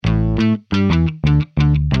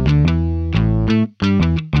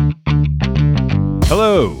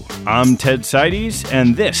Hello, I'm Ted Seides,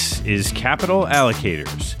 and this is Capital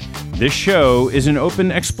Allocators. This show is an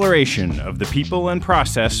open exploration of the people and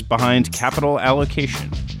process behind capital allocation.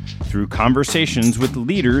 Through conversations with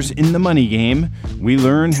leaders in the money game, we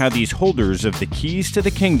learn how these holders of the keys to the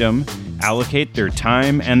kingdom allocate their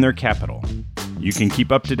time and their capital. You can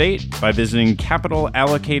keep up to date by visiting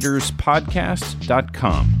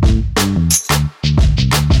capitalallocatospodcast.com.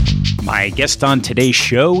 My guest on today's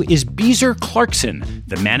show is Beezer Clarkson,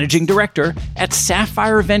 the managing director at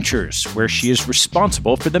Sapphire Ventures, where she is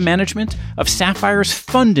responsible for the management of Sapphire's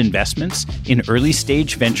fund investments in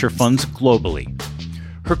early-stage venture funds globally.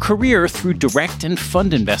 Her career through direct and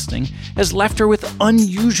fund investing has left her with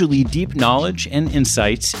unusually deep knowledge and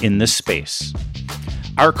insights in this space.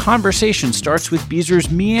 Our conversation starts with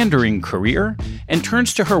Beezer's meandering career and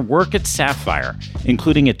turns to her work at Sapphire,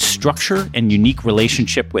 including its structure and unique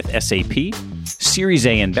relationship with SAP, Series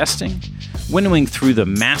A investing, winnowing through the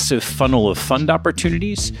massive funnel of fund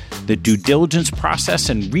opportunities, the due diligence process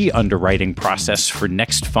and re-underwriting process for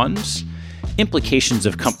next funds, implications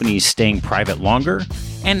of companies staying private longer,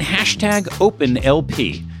 and hashtag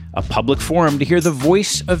OpenLP, a public forum to hear the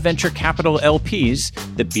voice of venture capital LPs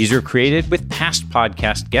that Beezer created with past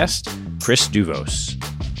podcast guest Chris Duvos.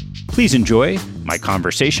 Please enjoy my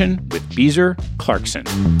conversation with Beezer Clarkson.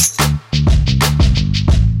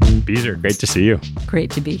 Beezer, great to see you.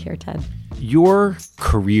 Great to be here, Ted. Your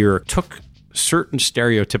career took certain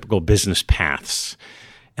stereotypical business paths,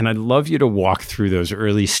 and I'd love you to walk through those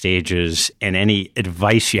early stages and any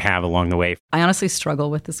advice you have along the way. I honestly struggle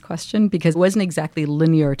with this question because it wasn't exactly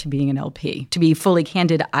linear to being an LP. To be fully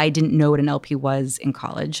candid, I didn't know what an LP was in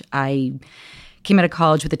college. I came out of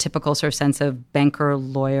college with a typical sort of sense of banker,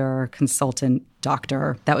 lawyer, consultant,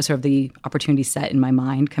 doctor. That was sort of the opportunity set in my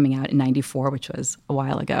mind coming out in 94, which was a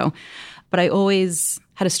while ago. But I always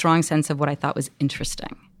had a strong sense of what I thought was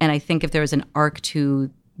interesting. And I think if there was an arc to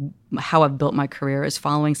how I've built my career is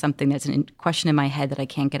following something that's a question in my head that I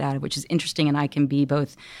can't get out of, which is interesting, and I can be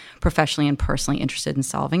both professionally and personally interested in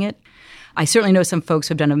solving it. I certainly know some folks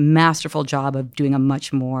who have done a masterful job of doing a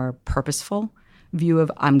much more purposeful view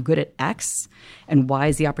of I'm good at X and Y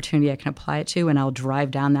is the opportunity I can apply it to, and I'll drive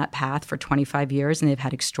down that path for 25 years, and they've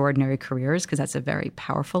had extraordinary careers because that's a very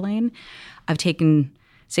powerful lane. I've taken,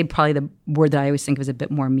 say, probably the word that I always think of as a bit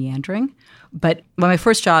more meandering. But my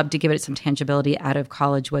first job, to give it some tangibility out of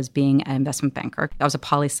college, was being an investment banker. I was a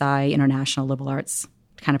poli-sci, international liberal arts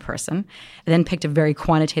kind of person. I then picked a very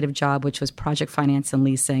quantitative job, which was project finance and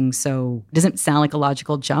leasing. So it doesn't sound like a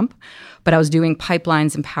logical jump, but I was doing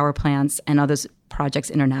pipelines and power plants and other projects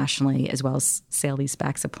internationally, as well as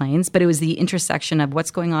sale-leasebacks of planes. But it was the intersection of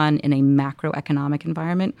what's going on in a macroeconomic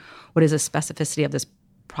environment, what is the specificity of this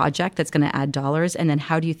project that's going to add dollars, and then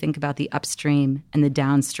how do you think about the upstream and the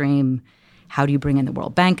downstream? How do you bring in the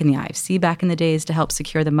World Bank and the IFC back in the days to help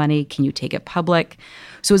secure the money? Can you take it public?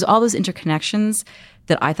 So it was all those interconnections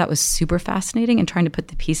that I thought was super fascinating and trying to put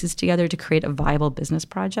the pieces together to create a viable business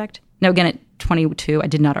project. Now, again, at 22, I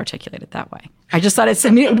did not articulate it that way. I just thought it's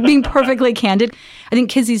being perfectly candid. I think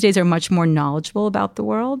kids these days are much more knowledgeable about the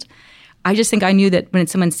world. I just think I knew that when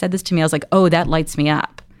someone said this to me, I was like, oh, that lights me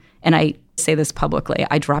up. And I say this publicly.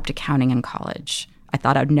 I dropped accounting in college. I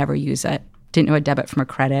thought I'd never use it. Didn't know a debit from a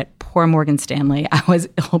credit. Poor Morgan Stanley. I was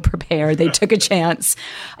ill prepared. They took a chance.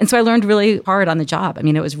 And so I learned really hard on the job. I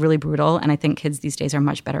mean, it was really brutal. And I think kids these days are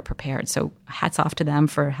much better prepared. So hats off to them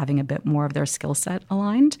for having a bit more of their skill set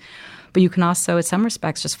aligned. But you can also, in some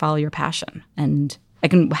respects, just follow your passion. And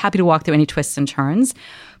I'm happy to walk through any twists and turns.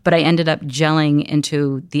 But I ended up gelling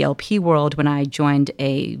into the LP world when I joined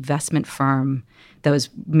a investment firm that was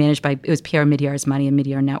managed by, it was Pierre Midyar's Money and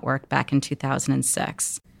Midyar Network back in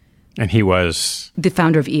 2006. And he was? The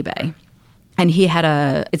founder of eBay. And he had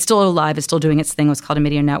it's still alive, it's still doing its thing. It was called a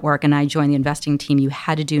Midyar Network. And I joined the investing team. You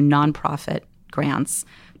had to do nonprofit grants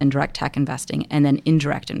and direct tech investing and then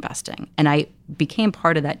indirect investing. And I became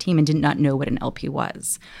part of that team and did not know what an LP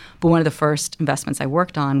was. But one of the first investments I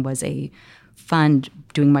worked on was a fund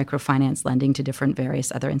doing microfinance lending to different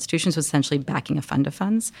various other institutions, was essentially backing a fund of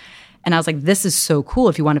funds. And I was like, this is so cool.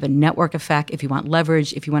 If you want to have a network effect, if you want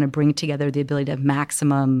leverage, if you want to bring together the ability to have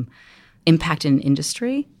maximum impact in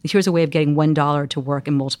industry, here's a way of getting $1 to work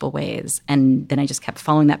in multiple ways. And then I just kept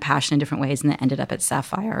following that passion in different ways and then ended up at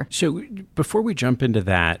Sapphire. So before we jump into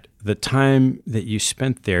that, the time that you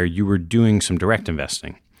spent there, you were doing some direct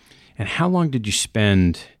investing. And how long did you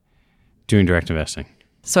spend doing direct investing?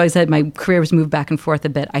 So I said my career was moved back and forth a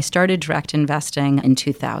bit. I started direct investing in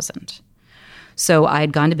 2000. So I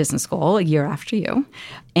had gone to business school a year after you,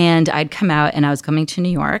 and I'd come out and I was coming to New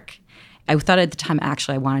York. I thought at the time,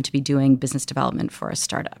 actually, I wanted to be doing business development for a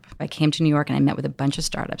startup. I came to New York and I met with a bunch of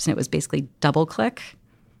startups, and it was basically DoubleClick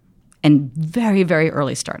and very, very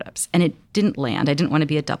early startups. And it didn't land. I didn't want to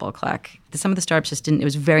be a DoubleClick. Some of the startups just didn't. It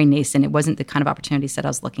was very nascent. It wasn't the kind of opportunity set I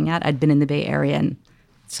was looking at. I'd been in the Bay Area and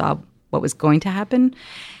saw what was going to happen.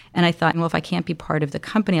 And I thought, well, if I can't be part of the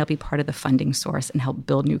company, I'll be part of the funding source and help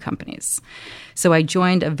build new companies. So I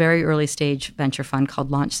joined a very early stage venture fund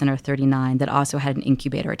called Launch Center 39 that also had an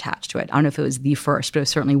incubator attached to it. I don't know if it was the first, but it was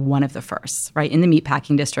certainly one of the first, right? In the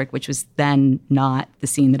meatpacking district, which was then not the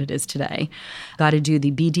scene that it is today. Got to do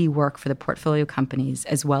the BD work for the portfolio companies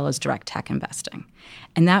as well as direct tech investing.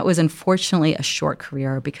 And that was unfortunately a short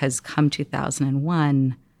career because come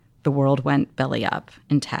 2001, the world went belly up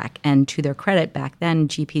in tech. And to their credit, back then,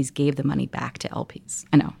 GPs gave the money back to LPs.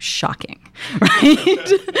 I know, shocking,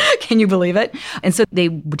 right? Can you believe it? And so they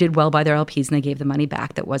did well by their LPs and they gave the money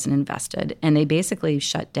back that wasn't invested. And they basically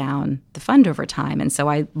shut down the fund over time. And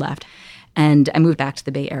so I left. And I moved back to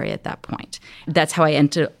the Bay Area at that point. That's how I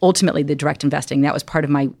entered, ultimately, the direct investing. That was part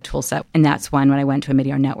of my tool set. And that's when I went to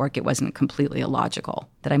Omidyar Network, it wasn't completely illogical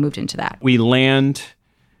that I moved into that. We land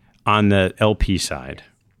on the LP side.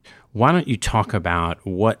 Why don't you talk about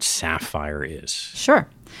what Sapphire is? Sure.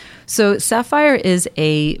 So Sapphire is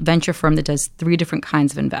a venture firm that does 3 different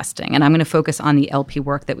kinds of investing. And I'm going to focus on the LP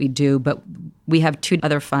work that we do, but we have 2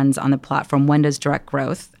 other funds on the platform. One does direct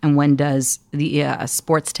growth and one does the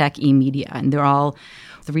sports tech e-media. And they're all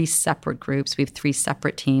 3 separate groups. We have 3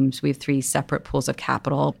 separate teams. We have 3 separate pools of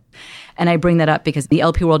capital. And I bring that up because the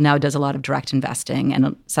LP world now does a lot of direct investing,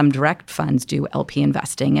 and some direct funds do LP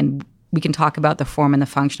investing. And we can talk about the form and the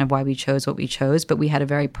function of why we chose what we chose, but we had a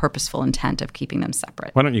very purposeful intent of keeping them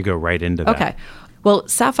separate. Why don't you go right into that? Okay. Well,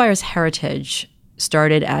 Sapphire's heritage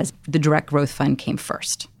started as the direct growth fund came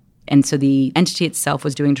first. And so the entity itself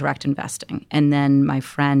was doing direct investing. And then my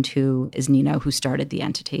friend, who is Nino, who started the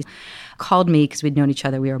entity, called me because we'd known each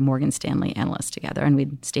other. We were Morgan Stanley analysts together, and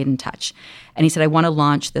we'd stayed in touch. And he said, I want to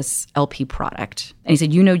launch this LP product. And he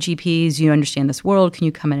said, you know GPs, you understand this world. Can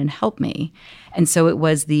you come in and help me? And so it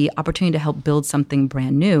was the opportunity to help build something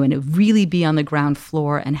brand new and it really be on the ground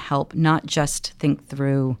floor and help not just think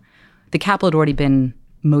through. The capital had already been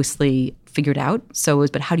mostly figured out. So it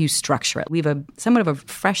was, but how do you structure it? We have somewhat of a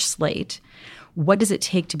fresh slate. What does it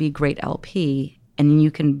take to be a great LP? And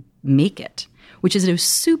you can make it, which is a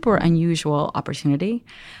super unusual opportunity.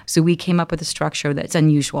 So we came up with a structure that's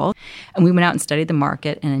unusual. And we went out and studied the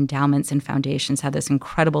market, and endowments and foundations had this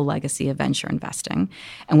incredible legacy of venture investing.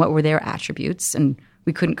 And what were their attributes? And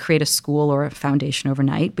we couldn't create a school or a foundation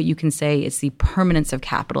overnight, but you can say it's the permanence of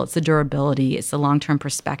capital, it's the durability, it's the long-term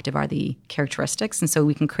perspective are the characteristics. And so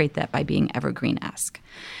we can create that by being evergreen-esque.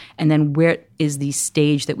 And then where is the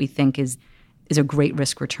stage that we think is a great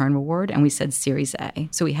risk-return reward? And we said Series A.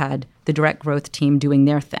 So we had the direct growth team doing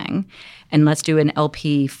their thing. And let's do an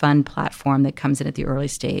LP fund platform that comes in at the early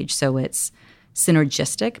stage. So it's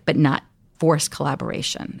synergistic, but not forced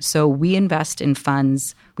collaboration. So we invest in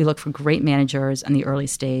funds. We look for great managers in the early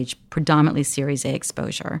stage, predominantly Series A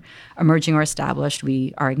exposure. Emerging or established,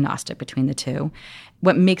 we are agnostic between the two.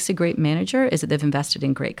 What makes a great manager is that they've invested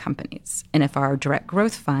in great companies. And if our direct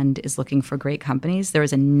growth fund is looking for great companies, there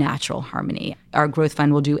is a natural harmony. Our growth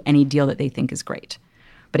fund will do any deal that they think is great.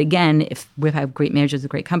 But again, if we have great managers of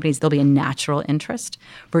great companies, there'll be a natural interest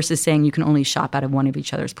versus saying you can only shop out of one of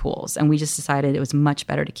each other's pools. And we just decided it was much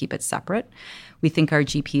better to keep it separate. We think our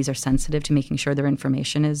GPs are sensitive to making sure their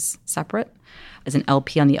information is separate. As an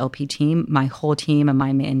LP on the LP team, my whole team and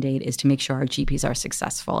my mandate is to make sure our GPs are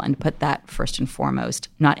successful and put that first and foremost,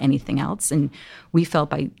 not anything else. And we felt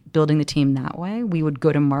by building the team that way, we would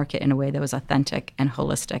go to market in a way that was authentic and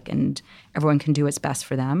holistic, and everyone can do what's best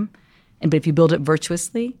for them. But if you build it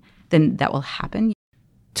virtuously, then that will happen.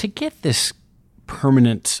 To get this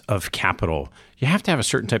permanence of capital, you have to have a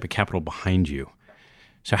certain type of capital behind you.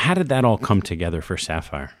 So how did that all come together for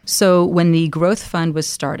Sapphire? So when the growth fund was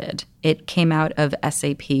started, it came out of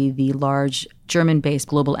SAP, the large German-based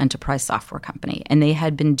global enterprise software company. And they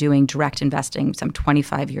had been doing direct investing some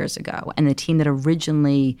 25 years ago. And the team that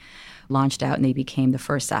originally launched out and they became the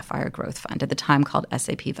first Sapphire Growth Fund, at the time called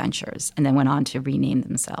SAP Ventures, and then went on to rename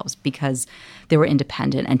themselves because they were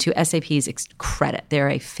independent. And to SAP's credit, they're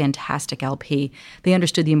a fantastic LP. They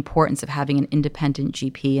understood the importance of having an independent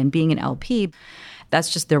GP and being an LP. That's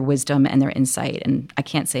just their wisdom and their insight, and I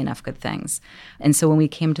can't say enough good things. And so when we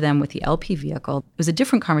came to them with the LP vehicle, it was a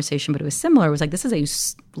different conversation, but it was similar. It was like, this is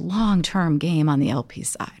a long-term game on the LP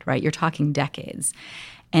side, right? You're talking decades.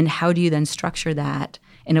 And how do you then structure that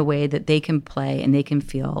in a way that they can play and they can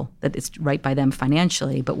feel that it's right by them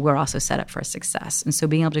financially, but we're also set up for success. And so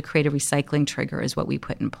being able to create a recycling trigger is what we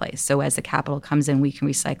put in place. So as the capital comes in, we can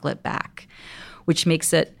recycle it back, which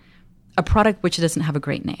makes it a product which doesn't have a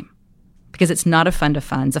great name. Because it's not a fund of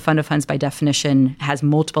funds. A fund of funds, by definition, has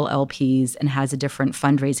multiple LPs and has a different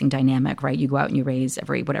fundraising dynamic, right? You go out and you raise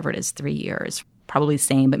every, whatever it is, 3 years. Probably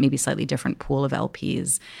same, but maybe slightly different pool of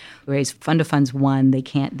LPs. We raise fund of funds 1, they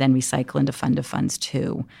can't then recycle into fund of funds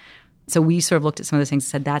 2. So we sort of looked at some of those things and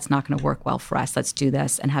said, that's not going to work well for us. Let's do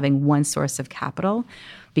this. And having one source of capital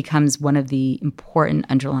becomes one of the important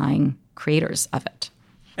underlying creators of it.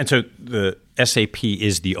 And so the SAP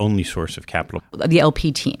is the only source of capital? The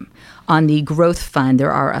LP team. On the growth fund,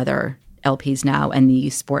 there are other LPs now, and the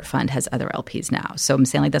sport fund has other LPs now. So I'm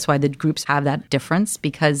saying that's why the groups have that difference,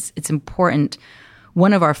 because it's important.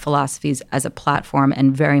 One of our philosophies as a platform,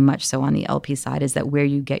 and very much so on the LP side, is that where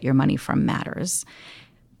you get your money from matters.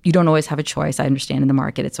 You don't always have a choice. I understand in the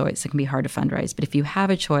market it can be hard to fundraise. But if you have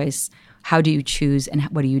a choice, how do you choose and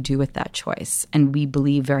what do you do with that choice? And we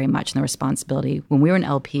believe very much in the responsibility when we're an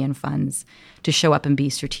LP in funds to show up and be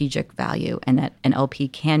strategic value, and that an LP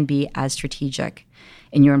can be as strategic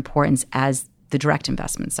in your importance as the direct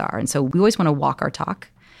investments are. And so we always want to walk our talk.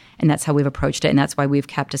 And that's how we've approached it. And that's why we've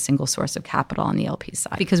kept a single source of capital on the LP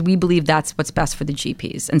side, because we believe that's what's best for the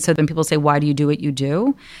GPs. And so when people say, why do you do what you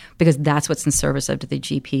do? Because that's what's in service of the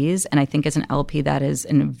GPs. And I think as an LP, that is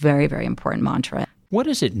a very, very important mantra. What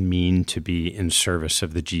does it mean to be in service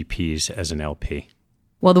of the GPs as an LP?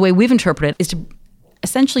 Well, the way we've interpreted it is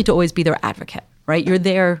essentially to always be their advocate, right? You're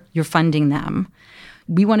there, you're funding them.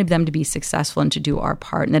 We wanted them to be successful and to do our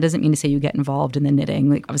part. And that doesn't mean to say you get involved in the knitting.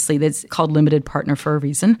 Like, obviously, that's called limited partner for a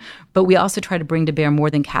reason. But we also try to bring to bear more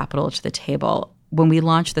than capital to the table. When we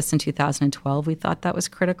launched this in 2012, we thought that was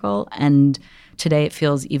critical. And today it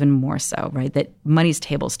feels even more so, right? That money's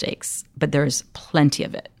table stakes, but there's plenty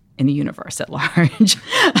of it in the universe at large.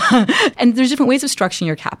 And there's different ways of structuring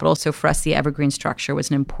your capital. So for us, the evergreen structure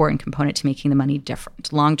was an important component to making the money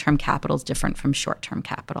different. Long-term capital is different from short-term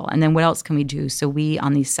capital. And then what else can we do? So we,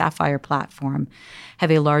 on the Sapphire platform,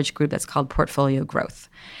 have a large group that's called Portfolio Growth.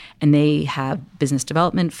 And they have business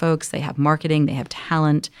development folks, they have marketing, they have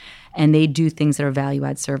talent, and they do things that are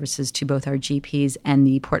value-add services to both our GPs and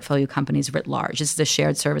the portfolio companies writ large. This is a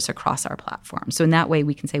shared service across our platform. So in that way,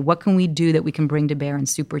 we can say, what can we do that we can bring to bear and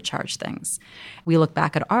supercharge things? We look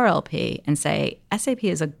back at our LP and say, SAP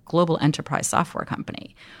is a global enterprise software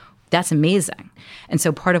company. That's amazing. And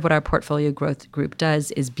so part of what our portfolio growth group does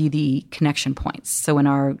is be the connection points. So when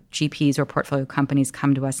our GPs or portfolio companies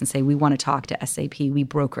come to us and say, we want to talk to SAP, we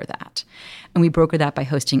broker that. And we broker that by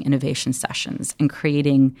hosting innovation sessions and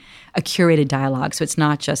creating a curated dialogue. So it's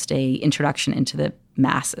not just a introduction into the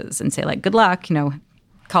masses and say, like, good luck,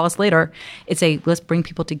 call us later. It's let's bring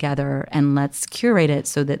people together and let's curate it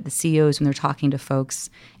so that the CEOs, when they're talking to folks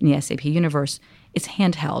in the SAP universe, it's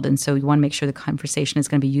handheld. And so you want to make sure the conversation is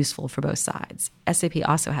going to be useful for both sides. SAP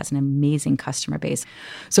also has an amazing customer base.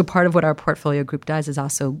 So part of what our portfolio group does is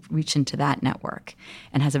also reach into that network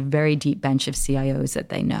and has a very deep bench of CIOs that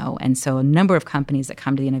they know. And so a number of companies that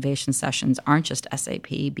come to the innovation sessions aren't just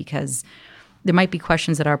SAP, because there might be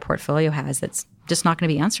questions that our portfolio has that's just not going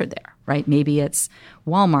to be answered there, right? Maybe it's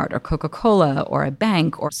Walmart or Coca-Cola or a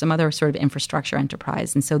bank or some other sort of infrastructure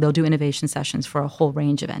enterprise. And so they'll do innovation sessions for a whole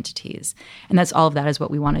range of entities. And that's all of that is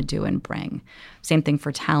what we want to do and bring. Same thing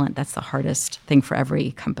for talent. That's the hardest thing for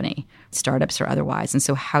every company, startups or otherwise. And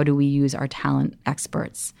so how do we use our talent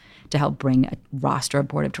experts to help bring a roster of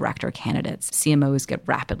board of director candidates? CMOs get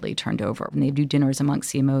rapidly turned over, and they do dinners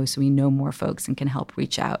amongst CMOs so we know more folks and can help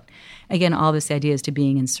reach out. Again, all this idea is to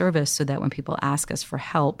being in service so that when people ask us for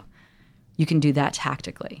help, you can do that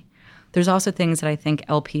tactically. There's also things that I think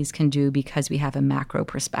LPs can do because we have a macro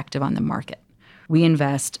perspective on the market. We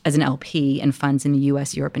invest as an LP in funds in the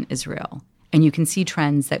US, Europe, and Israel. And you can see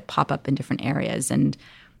trends that pop up in different areas. And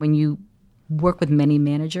when you work with many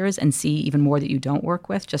managers and see even more that you don't work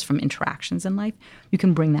with just from interactions in life, you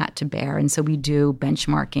can bring that to bear. And so we do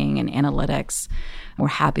benchmarking and analytics. We're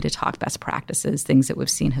happy to talk best practices, things that we've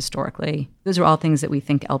seen historically. Those are all things that we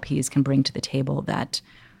think LPs can bring to the table that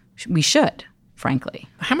we should, frankly.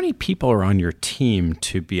 How many people are on your team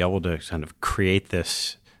to be able to kind of create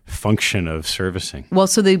this function of servicing? Well,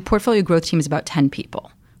 so the portfolio growth team is about 10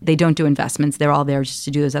 people. They don't do investments. They're all there just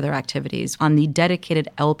to do those other activities. On the dedicated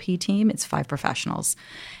LP team, it's 5 professionals,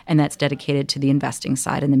 and that's dedicated to the investing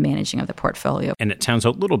side and the managing of the portfolio. And it sounds a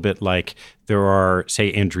little bit like there are,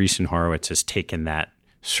 say, Andreessen Horowitz has taken that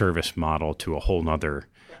service model to a whole nother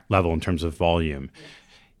level in terms of volume.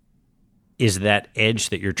 Is that edge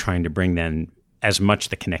that you're trying to bring then as much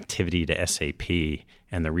the connectivity to SAP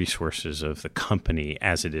and the resources of the company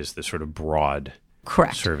as it is the sort of broad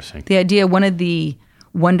Correct. servicing. The idea, one of the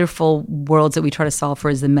wonderful worlds that we try to solve for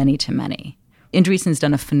is the many-to-many. Andreessen's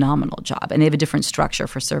done a phenomenal job, and they have a different structure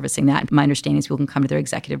for servicing that. My understanding is people can come to their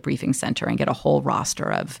executive briefing center and get a whole roster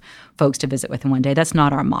of folks to visit with in one day. That's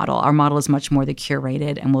not our model. Our model is much more the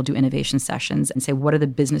curated, and we'll do innovation sessions and say, what are the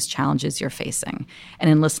business challenges you're facing? And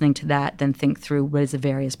in listening to that, then think through what is the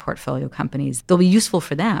various portfolio companies. They'll be useful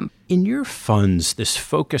for them. In your funds, this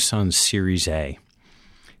focus on Series A,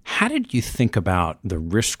 how did you think about the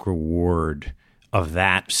risk-reward of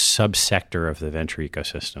that subsector of the venture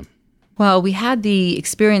ecosystem? Well, we had the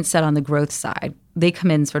experience set on the growth side. They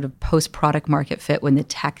come in sort of post-product market fit when the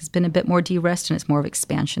tech has been a bit more de-risked and it's more of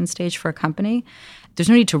expansion stage for a company. There's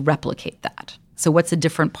no need to replicate that. So what's a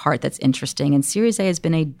different part that's interesting? And Series A has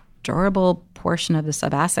been a durable portion of the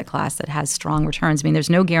sub-asset class that has strong returns. I mean, there's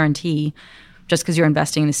no guarantee just because you're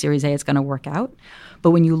investing in a Series A, it's going to work out.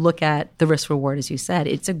 But when you look at the risk reward, as you said,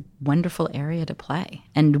 it's a wonderful area to play.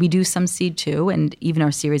 And we do some seed too, and even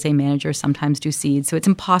our Series A managers sometimes do seed. So it's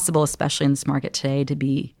impossible, especially in this market today, to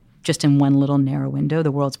be just in one little narrow window.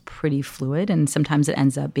 The world's pretty fluid, and sometimes it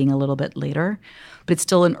ends up being a little bit later. But it's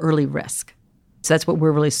still an early risk. So that's what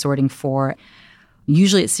we're really sorting for.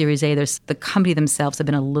 Usually at Series A, there's the company themselves have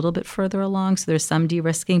been a little bit further along, so there's some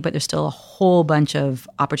de-risking, but there's still a whole bunch of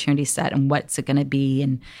opportunity set and what's it going to be.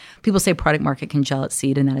 And people say product market can gel at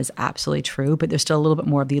seed, and that is absolutely true, but there's still a little bit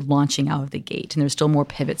more of the launching out of the gate, and there's still more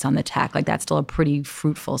pivots on the tech. Like that's still a pretty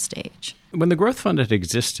fruitful stage. When the growth fund had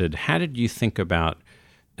existed, how did you think about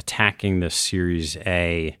attacking the Series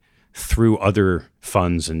A through other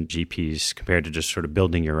funds and GPs compared to just sort of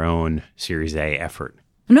building your own Series A effort?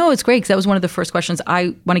 No, it's great because that was one of the first questions.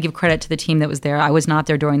 I want to give credit to the team that was there. I was not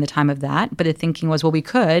there during the time of that, but the thinking was, well, we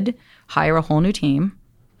could hire a whole new team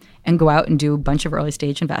and go out and do a bunch of early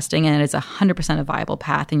stage investing, and it's 100% a viable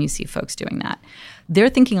path, and you see folks doing that. Their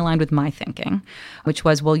thinking aligned with my thinking, which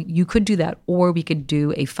was, well, you could do that, or we could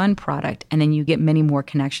do a fund product, and then you get many more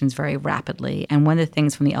connections very rapidly. And one of the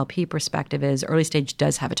things from the LP perspective is early stage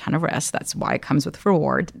does have a ton of risk. That's why it comes with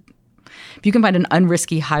reward. If you can find an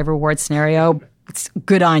unrisky high reward scenario, it's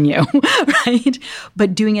good on you, right?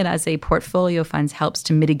 But doing it as a portfolio funds helps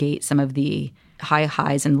to mitigate some of the high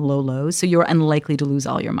highs and low lows. So you're unlikely to lose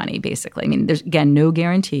all your money, basically. I mean, there's, again, no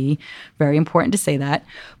guarantee. Very important to say that.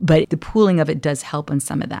 But the pooling of it does help on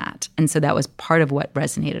some of that. And so that was part of what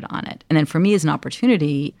resonated on it. And then for me as an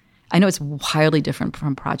opportunity, I know it's wildly different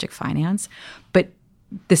from project finance, but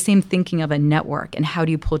the same thinking of a network and how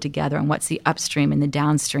do you pull it together and what's the upstream and the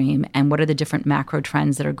downstream and what are the different macro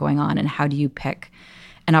trends that are going on and how do you pick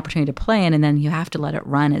an opportunity to play in, and then you have to let it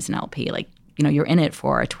run as an LP. Like, you know, you're in it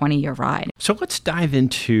for a 20-year ride. So let's dive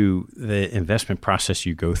into the investment process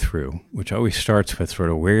you go through, which always starts with sort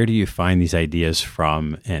of where do you find these ideas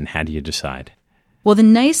from and how do you decide? Well, the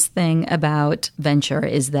nice thing about venture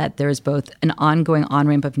is that there's both an ongoing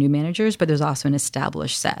on-ramp of new managers, but there's also an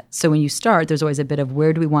established set. So when you start, there's always a bit of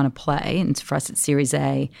where do we want to play? And for us at Series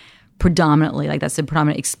A, predominantly, like that's the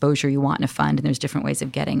predominant exposure you want in a fund, and there's different ways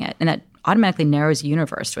of getting it. And that automatically narrows the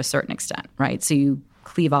universe to a certain extent, right? So you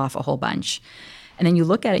cleave off a whole bunch. And then you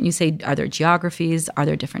look at it and you say, are there geographies? Are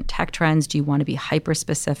there different tech trends? Do you want to be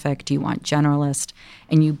hyper-specific? Do you want generalist?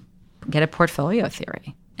 And you get a portfolio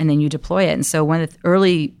theory. And then you deploy it. And so one of the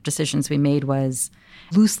early decisions we made was,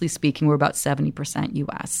 loosely speaking, we're about 70%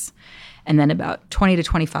 US, and then about 20 to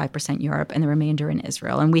 25% Europe, and the remainder in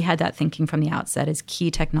Israel. And we had that thinking from the outset as key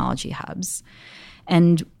technology hubs,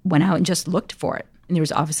 and went out and just looked for it. And there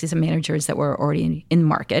was obviously some managers that were already in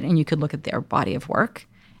market, and you could look at their body of work.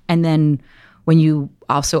 And then when you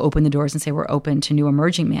also open the doors and say we're open to new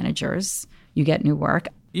emerging managers, you get new work.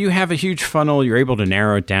 You have a huge funnel. You're able to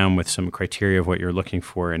narrow it down with some criteria of what you're looking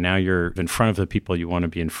for. And now you're in front of the people you want to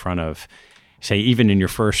be in front of. Say, even in your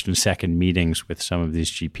first and second meetings with some of these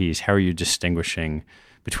GPs, how are you distinguishing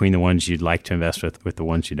between the ones you'd like to invest with the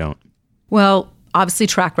ones you don't? Well, obviously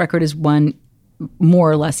track record is one more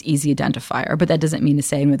or less easy identifier, but that doesn't mean to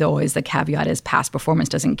say, and with always the caveat is past performance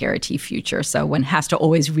doesn't guarantee future. So one has to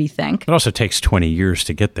always rethink. It also takes 20 years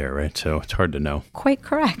to get there, right? So it's hard to know. Quite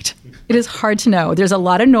correct. It is hard to know. There's a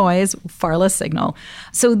lot of noise, far less signal.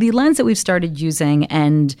 So the lens that we've started using,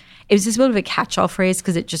 and it's just a bit of a catch-all phrase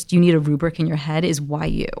because it just, you need a rubric in your head, is why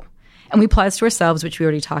you. And we apply this to ourselves, which we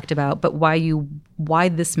already talked about, but why you, why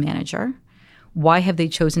this manager? Why have they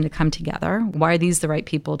chosen to come together? Why are these the right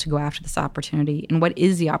people to go after this opportunity? And what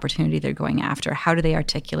is the opportunity they're going after? How do they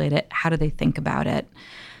articulate it? How do they think about it?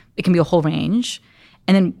 It can be a whole range.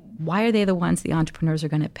 And then why are they the ones the entrepreneurs are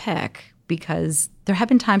going to pick? because there have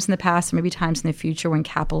been times in the past, or maybe times in the future, when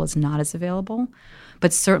capital is not as available.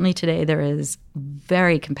 But certainly today there is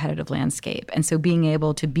very competitive landscape. And so being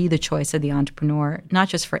able to be the choice of the entrepreneur, not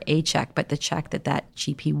just for a check, but the check that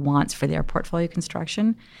GP wants for their portfolio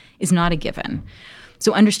construction is not a given.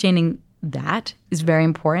 So understanding that is very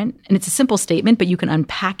important. And it's a simple statement, but you can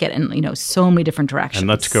unpack it in so many different directions. And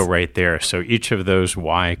let's go right there. So each of those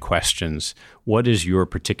why questions, what is your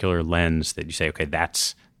particular lens that you say, okay,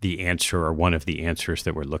 that's the answer or one of the answers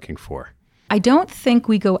that we're looking for? I don't think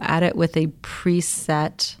we go at it with a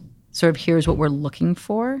preset sort of here's what we're looking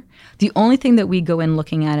for. The only thing that we go in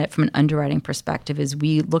looking at it from an underwriting perspective is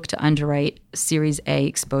we look to underwrite Series A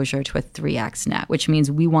exposure to a 3x net, which means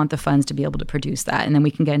we want the funds to be able to produce that. And then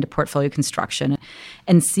we can get into portfolio construction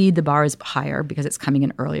and see the bar is higher because it's coming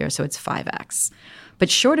in earlier, so it's 5x. But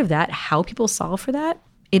short of that, how people solve for that,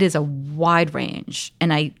 it is a wide range.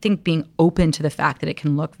 And I think being open to the fact that it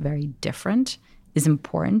can look very different is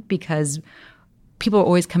important because people are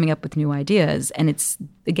always coming up with new ideas. And it's,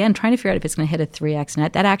 again, trying to figure out if it's going to hit a 3x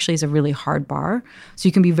net. That actually is a really hard bar. So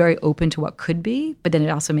you can be very open to what could be, but then it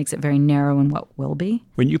also makes it very narrow in what will be.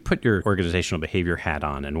 When you put your organizational behavior hat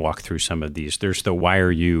on and walk through some of these, there's the why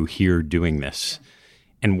are you here doing this?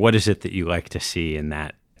 And what is it that you like to see in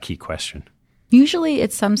that key question? Usually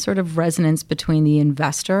it's some sort of resonance between the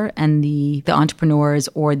investor and the entrepreneurs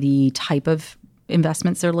or the type of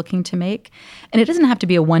investments they're looking to make. And it doesn't have to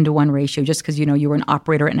be a 1-to-1 ratio. Just because you were an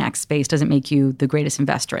operator in X space doesn't make you the greatest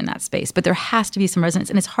investor in that space. But there has to be some resonance.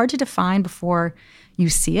 And it's hard to define before you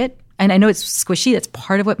see it. And I know it's squishy. That's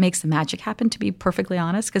part of what makes the magic happen, to be perfectly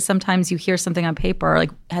honest, because sometimes you hear something on paper,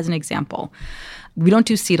 like as an example. We don't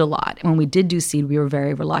do seed a lot. And when we did do seed, we were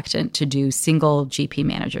very reluctant to do single GP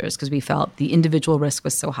managers because we felt the individual risk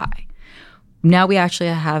was so high. Now we actually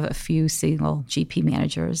have a few single GP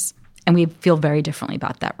managers, and we feel very differently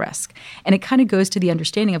about that risk. And it kind of goes to the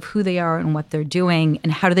understanding of who they are and what they're doing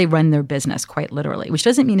and how do they run their business, quite literally, which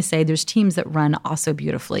doesn't mean to say there's teams that run also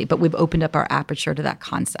beautifully, but we've opened up our aperture to that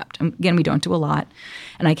concept. And again, we don't do a lot.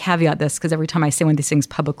 And I caveat this because every time I say one of these things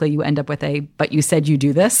publicly, you end up with but you said you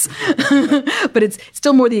do this. But it's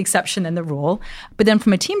still more the exception than the rule. But then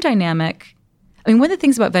from a team dynamic, one of the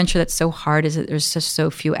things about venture that's so hard is that there's just so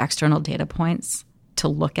few external data points to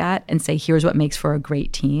look at and say, here's what makes for a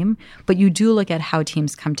great team. But you do look at how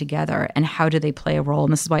teams come together and how do they play a role.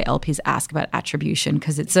 And this is why LPs ask about attribution,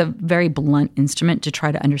 because it's a very blunt instrument to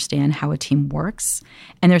try to understand how a team works.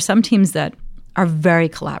 And there's some teams that are very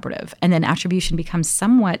collaborative, and then attribution becomes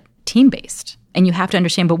somewhat team-based. And you have to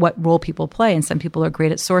understand, but what role people play. And some people are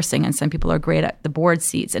great at sourcing, and some people are great at the board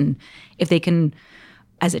seats. And if they can,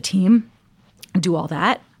 as a team, do all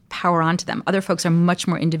that, power onto them. Other folks are much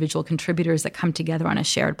more individual contributors that come together on a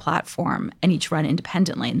shared platform and each run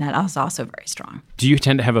independently, and that is also very strong. Do you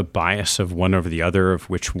tend to have a bias of one over the other of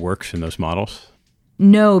which works in those models?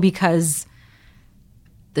 No, because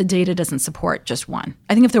the data doesn't support just one.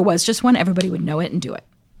 I think if there was just one, everybody would know it and do it.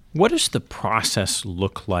 What does the process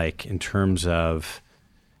look like in terms of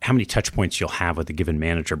how many touch points you'll have with a given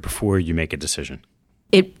manager before you make a decision?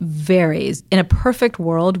 It varies. In a perfect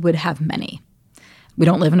world, would have many. We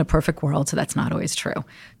don't live in a perfect world, so that's not always true.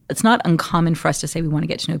 It's not uncommon for us to say we want to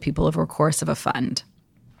get to know people over a course of a fund,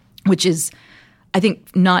 which is, I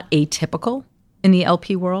think, not atypical in the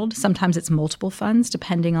LP world. Sometimes it's multiple funds,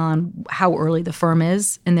 depending on how early the firm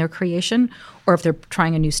is in their creation or if they're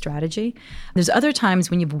trying a new strategy. There's other times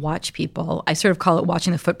when you've watched people, I sort of call it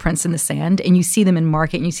watching the footprints in the sand, and you see them in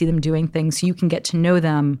market and you see them doing things so you can get to know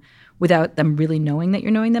them without them really knowing that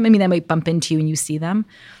you're knowing them. They might bump into you and you see them.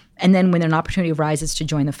 And then when an opportunity arises to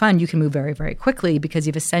join the fund, you can move very, very quickly because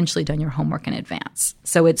you've essentially done your homework in advance.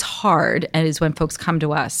 So it's hard, and it's when folks come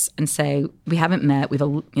to us and say, we haven't met, we have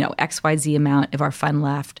a XYZ amount of our fund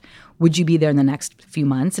left. Would you be there in the next few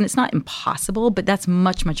months? And it's not impossible, but that's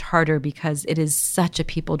much, much harder because it is such a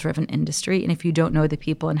people-driven industry. And if you don't know the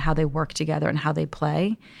people and how they work together and how they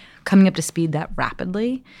play, coming up to speed that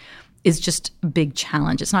rapidly is just a big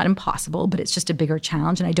challenge. It's not impossible, but it's just a bigger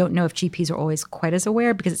challenge. And I don't know if GPs are always quite as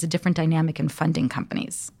aware because it's a different dynamic in funding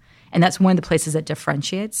companies. And that's one of the places that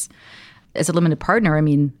differentiates. As a limited partner,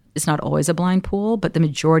 it's not always a blind pool, but the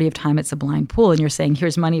majority of time it's a blind pool. And you're saying,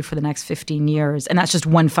 here's money for the next 15 years. And that's just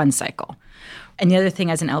one fund cycle. And the other thing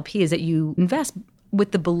as an LP is that you invest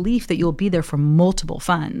with the belief that you'll be there for multiple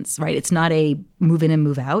funds, right? It's not a move in and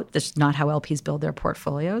move out. That's not how LPs build their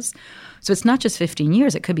portfolios. So it's not just 15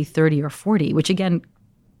 years. It could be 30 or 40, which again,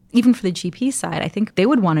 even for the GP side, I think they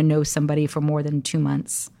would want to know somebody for more than 2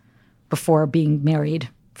 months before being married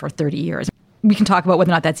for 30 years. We can talk about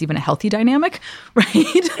whether or not that's even a healthy dynamic,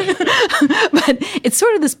 right? But it's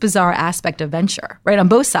sort of this bizarre aspect of venture, right? On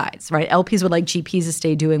both sides, right? LPs would like GPs to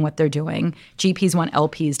stay doing what they're doing. GPs want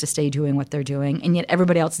LPs to stay doing what they're doing. And yet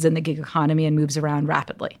everybody else is in the gig economy and moves around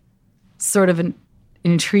rapidly. Sort of an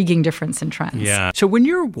intriguing difference in trends. Yeah. So when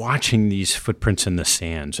you're watching these footprints in the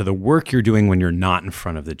sand, so the work you're doing when you're not in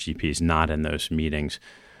front of the GPs, not in those meetings,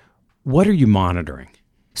 what are you monitoring?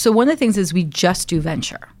 So one of the things is we just do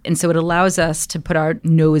venture. And so it allows us to put our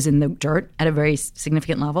nose in the dirt at a very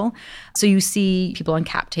significant level. So you see people on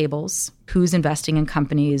cap tables, who's investing in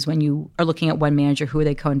companies. When you are looking at one manager, who are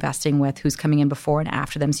they co-investing with, who's coming in before and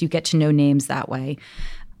after them. So you get to know names that way.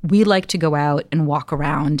 We like to go out and walk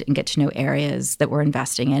around and get to know areas that we're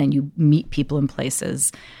investing in, and you meet people in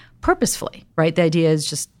places purposefully, right? The idea is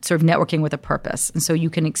just sort of networking with a purpose. And so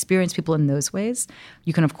you can experience people in those ways.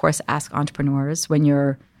 You can, of course, ask entrepreneurs when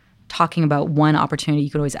you're talking about one opportunity.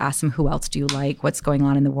 You could always ask them, who else do you like? What's going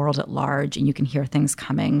on in the world at large? And you can hear things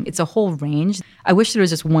coming. It's a whole range. I wish there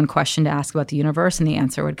was just one question to ask about the universe and the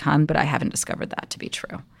answer would come, but I haven't discovered that to be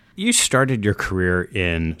true. You started your career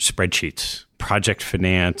in spreadsheets, project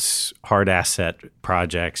finance, hard asset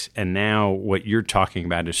projects, and now what you're talking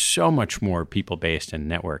about is so much more people-based and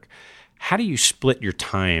network. How do you split your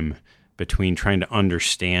time between trying to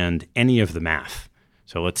understand any of the math?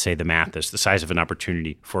 So let's say the math is the size of an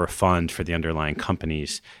opportunity for a fund for the underlying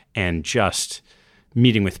companies, and just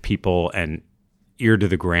meeting with people and ear to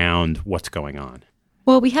the ground, what's going on?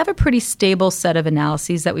 Well, we have a pretty stable set of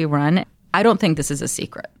analyses that we run. I don't think this is a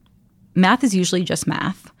secret. Math is usually just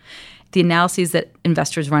math. The analyses that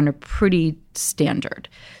investors run are pretty standard.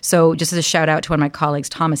 So just as a shout out to one of my colleagues,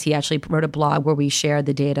 Thomas, he actually wrote a blog where we shared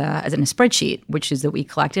the data as in a spreadsheet, which is that we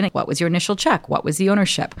collect in it. What was your initial check? What was the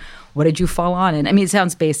ownership? What did you fall on? And I mean, it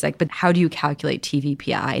sounds basic, but how do you calculate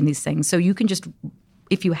TVPI and these things? So you can just,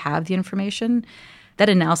 if you have the information, that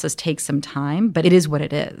analysis takes some time, but it is what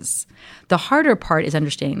it is. The harder part is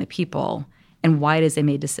understanding the people and why it is they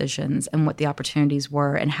made decisions and what the opportunities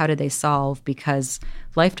were and how did they solve, because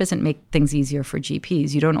life doesn't make things easier for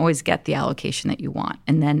GPs. You don't always get the allocation that you want.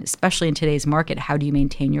 And then especially in today's market, how do you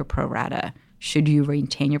maintain your pro rata? Should you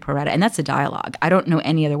maintain your pro rata? And that's a dialogue. I don't know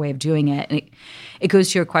any other way of doing it. And it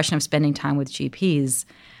goes to your question of spending time with GPs.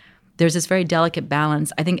 There's this very delicate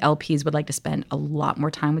balance. I think LPs would like to spend a lot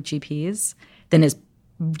more time with GPs than is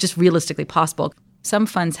just realistically possible. Some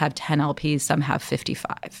funds have 10 LPs, some have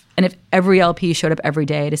 55. And if every LP showed up every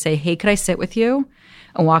day to say, hey, could I sit with you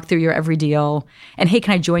and walk through your every deal? And hey,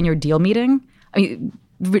 can I join your deal meeting? I mean,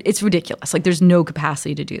 it's ridiculous. Like there's no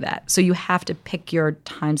capacity to do that. So you have to pick your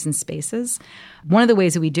times and spaces. One of the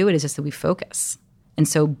ways that we do it is just that we focus. And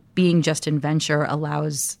so being just in venture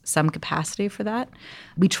allows some capacity for that.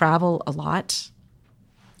 We travel a lot,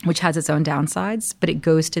 which has its own downsides, but it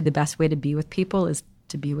goes to the best way to be with people is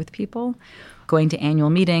to be with people. Going to annual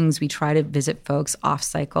meetings, we try to visit folks off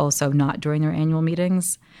cycle, so not during their annual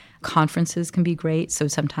meetings. Conferences can be great. So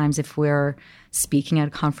sometimes if we're speaking at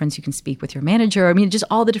a conference, you can speak with your manager. I mean, just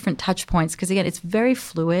all the different touch points, because again, it's very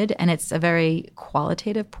fluid and it's a very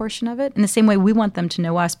qualitative portion of it. In the same way, we want them to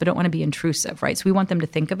know us, but don't want to be intrusive, right? So we want them to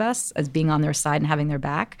think of us as being on their side and having their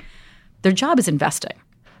back. Their job is investing.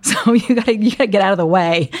 So you gotta get out of the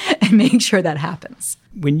way and make sure that happens.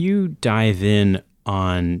 When you dive in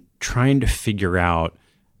on trying to figure out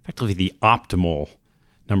effectively the optimal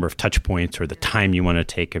number of touch points or the time you want to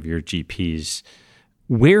take of your GPs,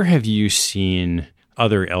 where have you seen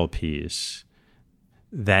other LPs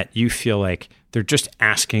that you feel like they're just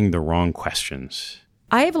asking the wrong questions?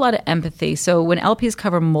 I have a lot of empathy. So when LPs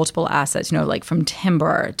cover multiple assets, like from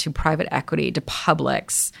timber to private equity to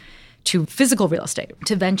publics to physical real estate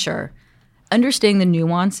to venture, understanding the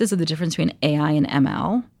nuances of the difference between AI and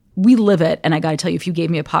ML, we live it, and I got to tell you, if you gave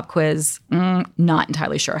me a pop quiz, not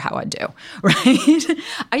entirely sure how I'd do, right?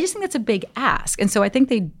 I just think that's a big ask. And so I think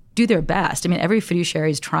they do their best. I mean, every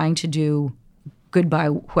fiduciary is trying to do good by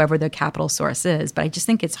whoever their capital source is, but I just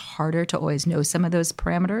think it's harder to always know some of those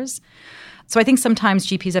parameters. So I think sometimes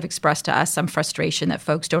GPs have expressed to us some frustration that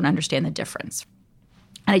folks don't understand the difference.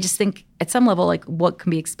 And I just think at some level, like what can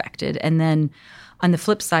be expected? And then on the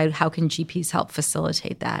flip side, how can GPs help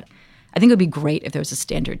facilitate that? I think it would be great if there was a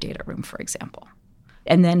standard data room, for example.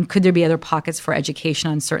 And then could there be other pockets for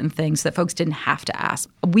education on certain things so that folks didn't have to ask?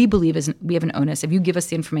 We believe we have an onus. If you give us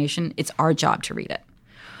the information, it's our job to read it.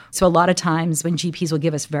 So a lot of times when GPs will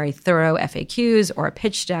give us very thorough FAQs or a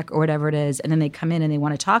pitch deck or whatever it is, and then they come in and they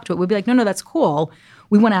want to talk to it, we'll be like, no, that's cool.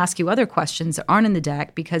 We want to ask you other questions that aren't in the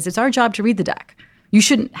deck because it's our job to read the deck. You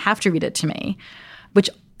shouldn't have to read it to me, which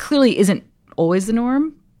clearly isn't always the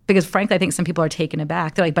norm. Because frankly, I think some people are taken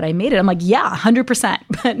aback. They're like, but I made it. I'm like, yeah, 100%.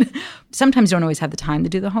 But sometimes you don't always have the time to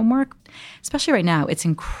do the homework. Especially right now, it's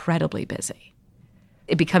incredibly busy.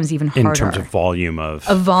 It becomes even harder. In terms of volume of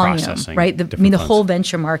processing. Right? The whole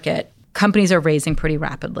venture market, companies are raising pretty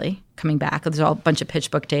rapidly, coming back. There's a bunch of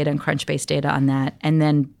PitchBook data and Crunchbase data on that. And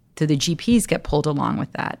then the GPs get pulled along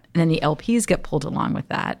with that. And then the LPs get pulled along with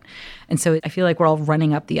that. And so I feel like we're all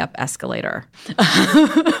running up the up escalator.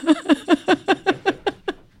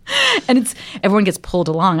 And everyone gets pulled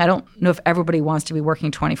along. I don't know if everybody wants to be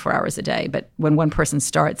working 24 hours a day, but when one person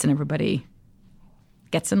starts and everybody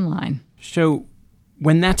gets in line. So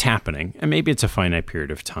when that's happening, and maybe it's a finite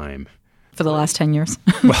period of time. For the last 10 years.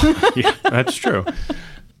 Well, yeah, that's true.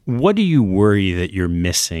 What do you worry that you're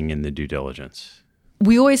missing in the due diligence?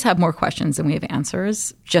 We always have more questions than we have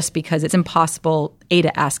answers, just because it's impossible, A,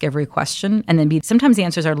 to ask every question, and then B, sometimes the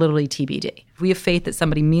answers are literally TBD. We have faith that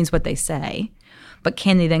somebody means what they say, but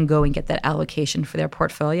can they then go and get that allocation for their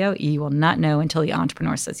portfolio? You will not know until the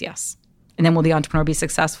entrepreneur says yes. And then will the entrepreneur be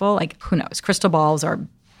successful? Like, who knows? Crystal balls are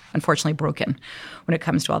unfortunately broken when it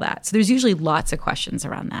comes to all that. So there's usually lots of questions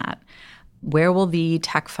around that. Where will the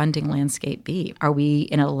tech funding landscape be? Are we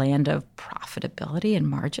in a land of profitability and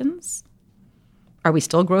margins? Are we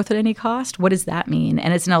still growth at any cost? What does that mean?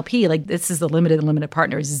 And as an LP, like, this is the limited and limited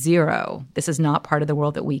partners, zero. This is not part of the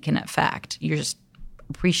world that we can affect. You're just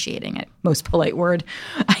appreciating it. Most polite word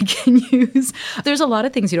I can use. There's a lot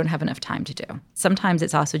of things you don't have enough time to do. Sometimes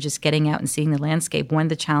it's also just getting out and seeing the landscape. One of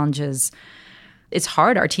the challenges, it's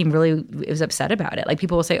hard. Our team really was upset about it. Like,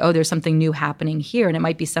 people will say, oh, there's something new happening here. And it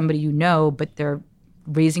might be somebody you know, but they're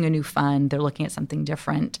raising a new fund. They're looking at something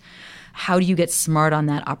different. How do you get smart on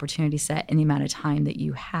that opportunity set in the amount of time that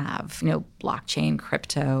you have? You know, blockchain,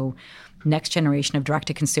 crypto, next generation of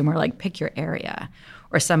direct-to-consumer, like, pick your area.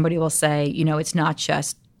 Or somebody will say, you know, it's not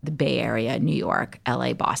just the Bay Area, New York,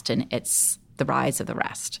 LA, Boston. It's the rise of the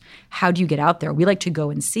rest. How do you get out there? We like to go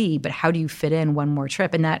and see, but how do you fit in one more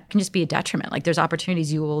trip? And that can just be a detriment. Like, there's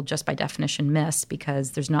opportunities you will just by definition miss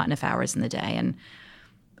because there's not enough hours in the day. And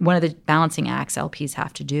one of the balancing acts LPs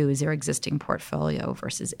have to do is their existing portfolio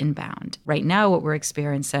versus inbound. Right now, what we're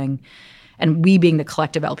experiencing, and we being the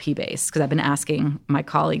collective LP base, because I've been asking my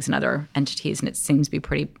colleagues in other entities, and it seems to be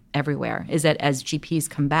pretty everywhere, is that as GPs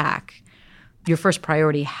come back, your first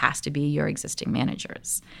priority has to be your existing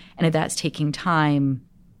managers. And if that's taking time,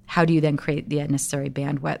 how do you then create the necessary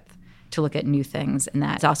bandwidth to look at new things? And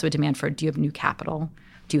that's also a demand for, do you have new capital?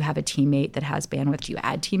 Do you have a teammate that has bandwidth? Do you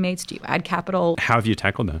add teammates? Do you add capital? How have you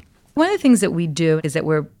tackled that? One of the things that we do is that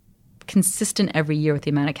we're consistent every year with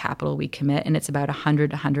the amount of capital we commit, and it's about 100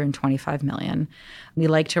 to 125 million. We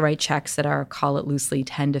like to write checks that are, call it loosely,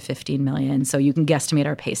 10 to 15 million, so you can guesstimate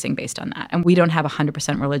our pacing based on that. And we don't have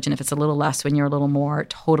 100% religion. If it's a little less when you're a little more,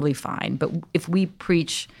 totally fine. But if we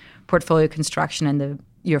preach portfolio construction and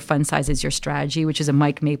your fund size is your strategy, which is a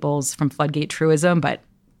Mike Maples from Floodgate truism, but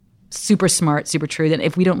super smart, super true, then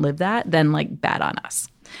if we don't live that, then, like, bad on us.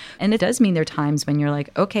 And it does mean there are times when you're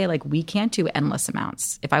like, okay, like, we can't do endless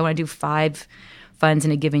amounts. If I want to do 5 funds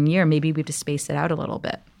in a given year, maybe we have to space it out a little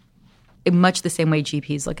bit. In much the same way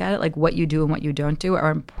GPs look at it, like, what you do and what you don't do are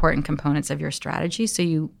important components of your strategy, so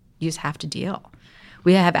you just have to deal.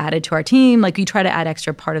 We have added to our team, like, we try to add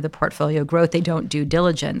extra part of the portfolio growth. They don't do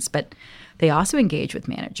diligence, but they also engage with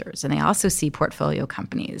managers, and they also see portfolio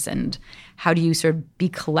companies. And how do you sort of be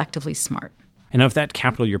collectively smart? And of that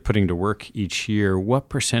capital you're putting to work each year, what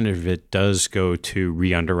percentage of it does go to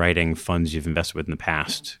re-underwriting funds you've invested with in the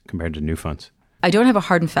past compared to new funds? I don't have a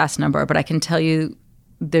hard and fast number, but I can tell you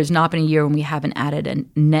there's not been a year when we haven't added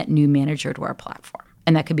a net new manager to our platform.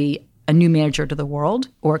 And that could be a new manager to the world,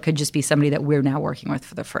 or it could just be somebody that we're now working with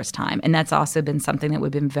for the first time. And that's also been something that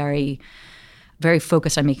we've been very, very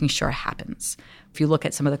focused on making sure happens. If you look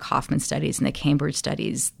at some of the Kaufman studies and the Cambridge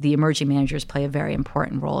studies, the emerging managers play a very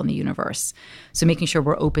important role in the universe. So making sure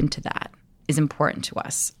we're open to that is important to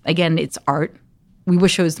us. Again, it's art. We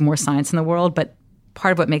wish there was more science in the world, but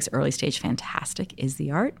part of what makes early stage fantastic is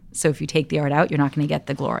the art. So if you take the art out, you're not going to get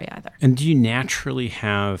the glory either. And do you naturally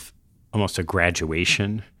have almost a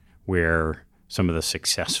graduation where some of the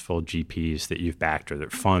successful GPs that you've backed or the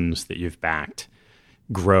funds that you've backed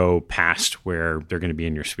grow past where they're going to be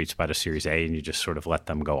in your sweet spot of Series A and you just sort of let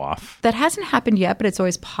them go off? That hasn't happened yet, but it's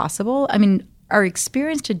always possible. I mean, our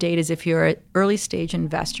experience to date is if you're an early stage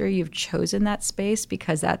investor, you've chosen that space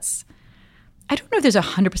because that's, I don't know if there's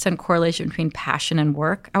 100% correlation between passion and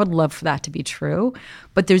work. I would love for that to be true,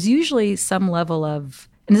 but there's usually some level of,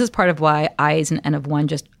 and this is part of why I, as an N of one,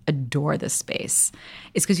 just adore this space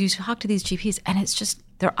is because you talk to these GPs and it's just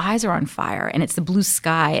their eyes are on fire and it's the blue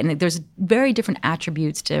sky. And there's very different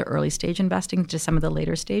attributes to early stage investing to some of the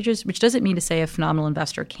later stages, which doesn't mean to say a phenomenal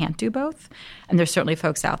investor can't do both. And there's certainly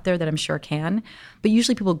folks out there that I'm sure can. But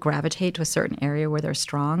usually people gravitate to a certain area where they're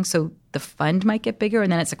strong. So the fund might get bigger.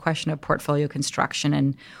 And then it's a question of portfolio construction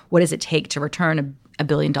and what does it take to return a $1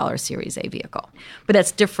 billion Series A vehicle. But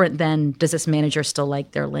that's different than does this manager still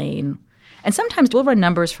like their lane? And sometimes we'll run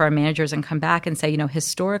numbers for our managers and come back and say,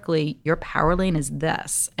 historically, your power lane is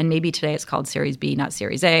this. And maybe today it's called Series B, not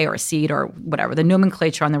Series A or seed or whatever. The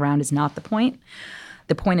nomenclature on the round is not the point.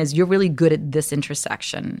 The point is you're really good at this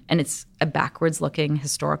intersection. And it's a backwards-looking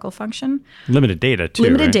historical function. Limited data, too.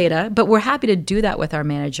 Limited data. But we're happy to do that with our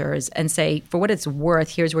managers and say, for what it's worth,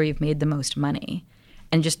 here's where you've made the most money.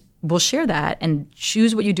 And just we'll share that and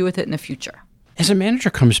choose what you do with it in the future. As a manager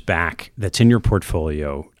comes back that's in your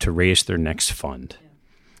portfolio to raise their next fund,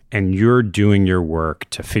 and you're doing your work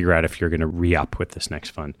to figure out if you're going to re-up with this next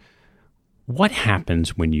fund, what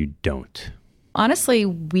happens when you don't? Honestly,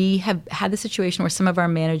 we have had the situation where some of our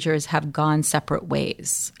managers have gone separate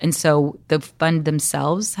ways. And so the fund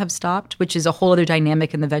themselves have stopped, which is a whole other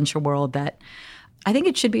dynamic in the venture world that I think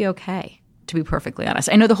it should be okay. To be perfectly honest.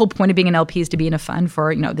 I know the whole point of being an LP is to be in a fund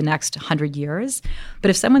for, the next 100 years.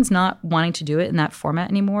 But if someone's not wanting to do it in that format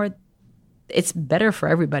anymore, it's better for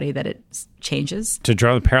everybody that it changes. To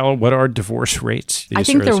draw the parallel, what are divorce rates? I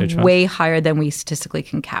think they're way higher than we statistically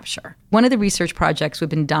can capture. One of the research projects we've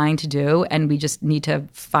been dying to do, and we just need to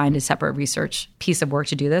find a separate research piece of work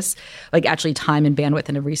to do this, like actually time and bandwidth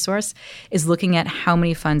and a resource, is looking at how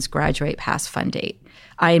many funds graduate past fund 8.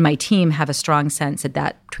 I and my team have a strong sense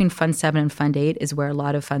that between Fund 7 and Fund 8 is where a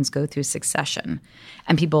lot of funds go through succession.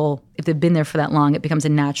 And people, if they've been there for that long, it becomes a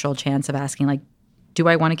natural chance of asking, do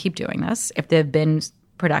I want to keep doing this? If they've been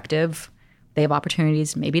productive, they have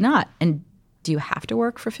opportunities, maybe not. And do you have to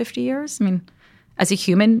work for 50 years? I mean, as a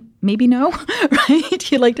human, maybe no,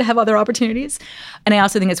 right? You'd like to have other opportunities. And I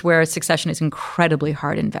also think it's where succession is incredibly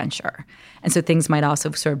hard in venture. And so things might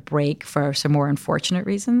also sort of break for some more unfortunate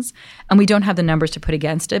reasons. And we don't have the numbers to put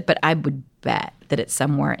against it, but I would bet that it's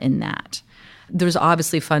somewhere in that. There's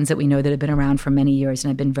obviously funds that we know that have been around for many years and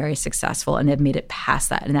have been very successful, and they've made it past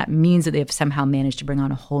that. And that means that they've somehow managed to bring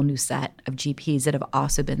on a whole new set of GPs that have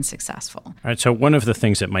also been successful. All right, so one of the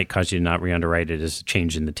things that might cause you to not re-underwrite it is a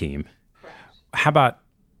change in the team. How about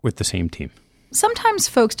with the same team? Sometimes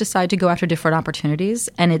folks decide to go after different opportunities,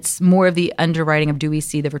 and it's more of the underwriting of do we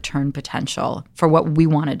see the return potential for what we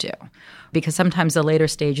want to do. Because sometimes the later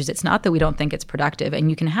stages, it's not that we don't think it's productive, and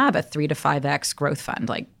you can have a 3 to 5x growth fund.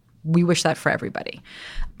 We wish that for everybody.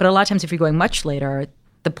 But a lot of times if you're going much later,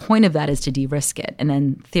 the point of that is to de-risk it. And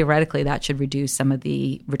then theoretically, that should reduce some of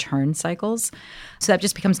the return cycles. So that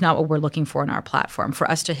just becomes not what we're looking for in our platform. For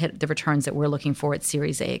us to hit the returns that we're looking for at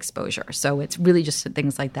Series A exposure. So it's really just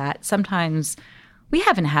things like that. Sometimes we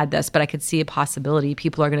haven't had this, but I could see a possibility.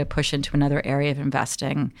 People are going to push into another area of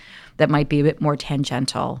investing that might be a bit more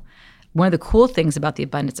tangential. One of the cool things about the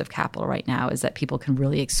abundance of capital right now is that people can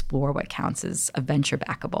really explore what counts as a venture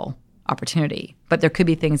backable opportunity. But there could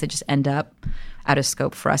be things that just end up out of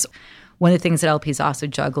scope for us. One of the things that LPs also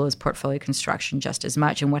juggle is portfolio construction just as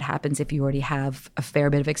much. And what happens if you already have a fair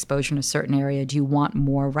bit of exposure in a certain area? Do you want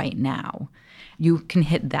more right now? You can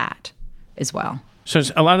hit that as well. So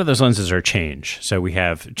a lot of those lenses are change. So we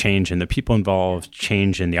have change in the people involved,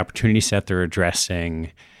 change in the opportunity set they're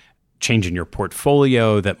addressing, change in your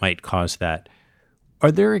portfolio that might cause that.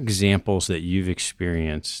 Are there examples that you've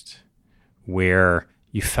experienced where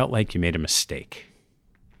you felt like you made a mistake?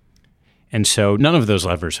 And so none of those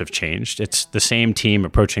levers have changed. It's the same team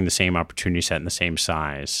approaching the same opportunity set in the same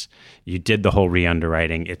size. You did the whole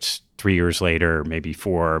re-underwriting. It's 3 years later, maybe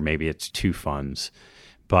 4, maybe it's 2 funds,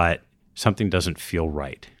 but something doesn't feel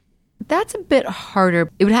right. That's a bit harder.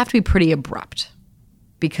 It would have to be pretty abrupt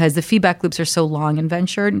because the feedback loops are so long in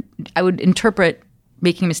venture. I would interpret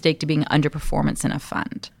making a mistake to being underperformance in a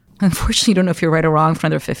fund. Unfortunately, you don't know if you're right or wrong for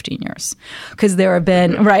another 15 years because there have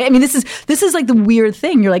been, right? I mean, this is like the weird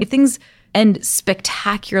thing. You're like, if things end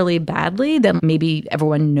spectacularly badly, then maybe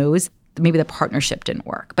everyone knows maybe the partnership didn't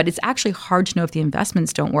work. But it's actually hard to know if the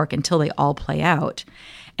investments don't work until they all play out.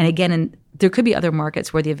 And again, there could be other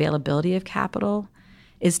markets where the availability of capital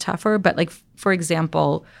is tougher. But like, for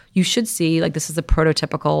example, you should see, like this is a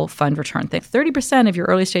prototypical fund return thing. 30% of your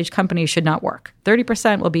early stage companies should not work.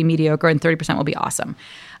 30% will be mediocre and 30% will be awesome.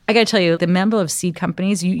 I got to tell you, the member of seed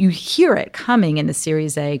companies, you hear it coming in the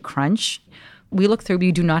Series A crunch. We look through,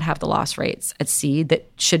 you do not have the loss rates at seed that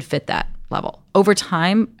should fit that level. Over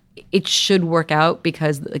time, it should work out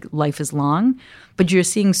because life is long. But you're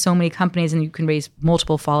seeing so many companies and you can raise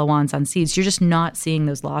multiple follow-ons on seeds. You're just not seeing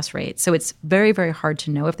those loss rates. So it's very, very hard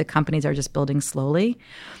to know if the companies are just building slowly.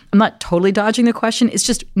 I'm not totally dodging the question. It's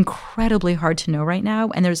just incredibly hard to know right now.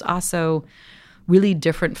 And there's also really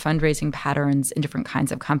different fundraising patterns in different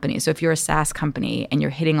kinds of companies. So if you're a SaaS company and you're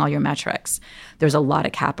hitting all your metrics, there's a lot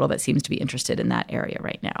of capital that seems to be interested in that area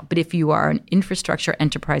right now. But if you are an infrastructure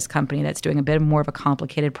enterprise company that's doing a bit more of a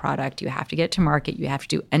complicated product, you have to get to market, you have to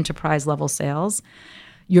do enterprise level sales,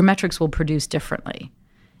 your metrics will produce differently.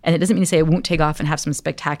 And it doesn't mean to say it won't take off and have some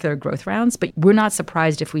spectacular growth rounds, but we're not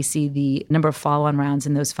surprised if we see the number of follow-on rounds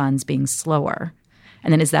in those funds being slower.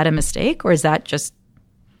 And then is that a mistake, or is that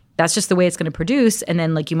that's just the way it's going to produce? And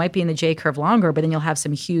then you might be in the J curve longer, but then you'll have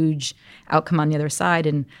some huge outcome on the other side.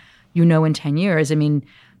 And in 10 years, I mean,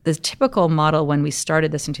 the typical model when we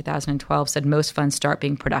started this in 2012 said most funds start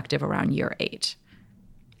being productive around year 8.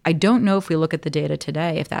 I don't know if we look at the data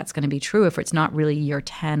today, if that's going to be true, if it's not really year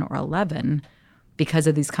 10 or 11 because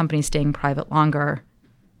of these companies staying private longer.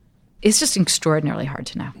 It's just extraordinarily hard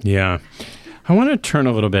to know. Yeah. I want to turn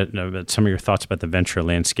a little bit about some of your thoughts about the venture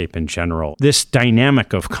landscape in general. This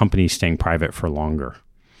dynamic of companies staying private for longer,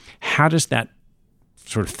 how does that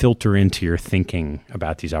sort of filter into your thinking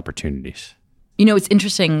about these opportunities? It's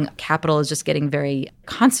interesting. Capital is just getting very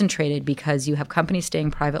concentrated because you have companies staying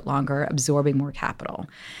private longer, absorbing more capital.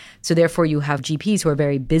 So therefore, you have GPs who are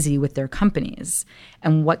very busy with their companies.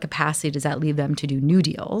 And what capacity does that leave them to do new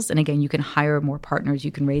deals? And again, you can hire more partners,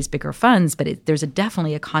 you can raise bigger funds, but there's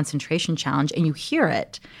definitely a concentration challenge. And you hear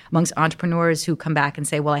it amongst entrepreneurs who come back and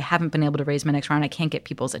say, well, I haven't been able to raise my next round. I can't get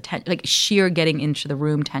people's attention, sheer getting into the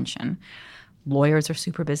room tension. Lawyers are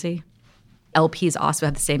super busy. LPs also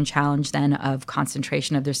have the same challenge then of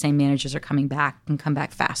concentration of their same managers are coming back and come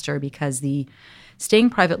back faster because the staying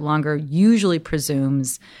private longer usually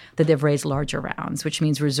presumes that they've raised larger rounds, which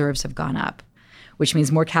means reserves have gone up, which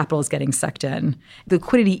means more capital is getting sucked in.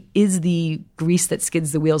 Liquidity is the grease that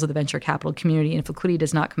skids the wheels of the venture capital community. And if liquidity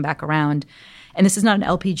does not come back around, and this is not an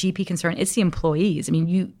LP GP concern, it's the employees. I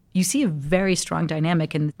mean, you see a very strong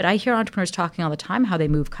dynamic. But I hear entrepreneurs talking all the time how they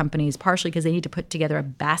move companies, partially because they need to put together a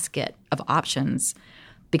basket of options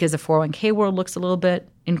because the 401k world looks a little bit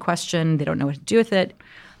in question. They don't know what to do with it.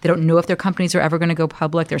 They don't know if their companies are ever going to go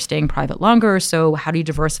public. They're staying private longer. So how do you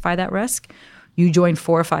diversify that risk? You join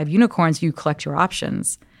 4 or 5 unicorns, you collect your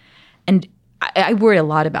options. And I worry a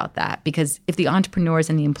lot about that because if the entrepreneurs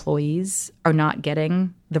and the employees are not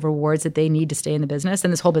getting the rewards that they need to stay in the business,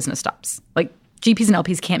 then this whole business stops. GPs and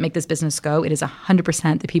LPs can't make this business go. It is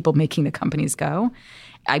 100% the people making the companies go.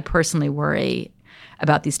 I personally worry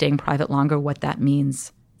about these staying private longer, what that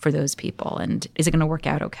means for those people. And is it going to work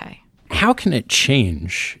out okay? How can it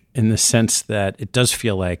change in the sense that it does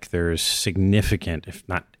feel like there's significant, if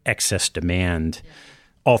not excess demand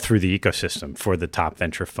all through the ecosystem for the top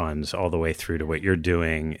venture funds, all the way through to what you're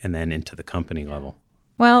doing and then into the company level?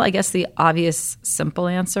 Well, I guess the obvious, simple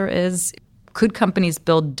answer is, could companies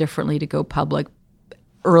build differently to go public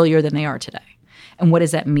earlier than they are today? And what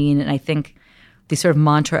does that mean? And I think the sort of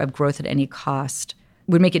mantra of growth at any cost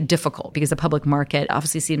would make it difficult because the public market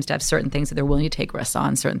obviously seems to have certain things that they're willing to take risks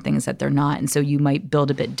on, certain things that they're not. And so you might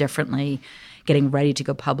build a bit differently getting ready to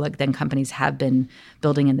go public than companies have been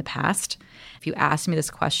building in the past. If you asked me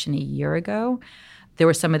this question a year ago, there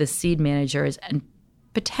were some of the seed managers and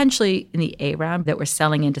potentially in the A round that were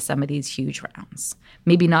selling into some of these huge rounds.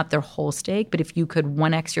 Maybe not their whole stake, but if you could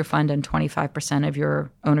 1x your fund on 25% of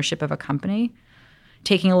your ownership of a company,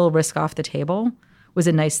 taking a little risk off the table was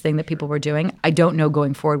a nice thing that people were doing. I don't know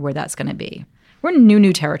going forward where that's going to be. We're in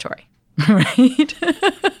new territory, right?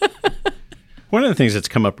 One of the things that's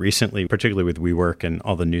come up recently, particularly with WeWork and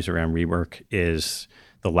all the news around WeWork, is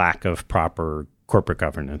the lack of proper corporate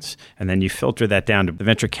governance. And then you filter that down to the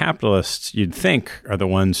venture capitalists you'd think are the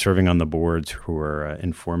ones serving on the boards who are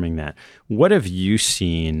informing that. What have you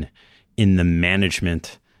seen in the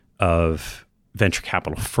management of venture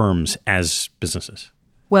capital firms as businesses?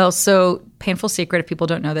 Well, so painful secret if people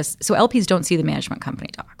don't know this. So LPs don't see the management company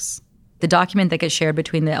docs. The document that gets shared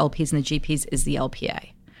between the LPs and the GPs is the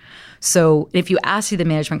LPA. So if you ask you the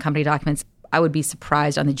management company documents, I would be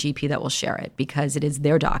surprised on the GP that will share it because it is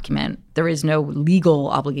their document. There is no legal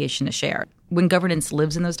obligation to share. When governance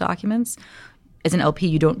lives in those documents, as an LP,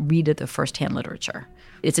 you don't read the firsthand literature.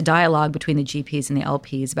 It's a dialogue between the GPs and the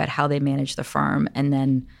LPs about how they manage the firm. And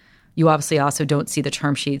then you obviously also don't see the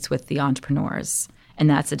term sheets with the entrepreneurs. And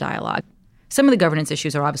that's a dialogue. Some of the governance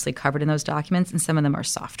issues are obviously covered in those documents, and some of them are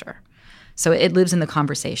softer. So it lives in the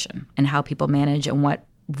conversation and how people manage and what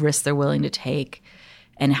risks they're willing to take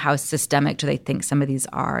and how systemic do they think some of these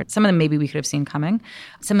are. Some of them maybe we could have seen coming.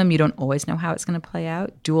 Some of them you don't always know how it's going to play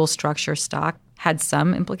out. Dual structure stock had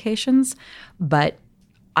some implications, but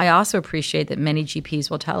I also appreciate that many GPs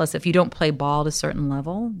will tell us if you don't play ball at a certain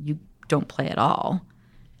level, you don't play at all.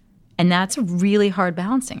 And that's a really hard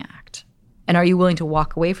balancing act. And are you willing to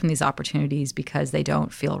walk away from these opportunities because they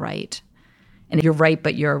don't feel right? And you're right,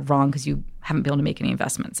 but you're wrong because you haven't been able to make any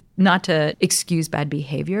investments. Not to excuse bad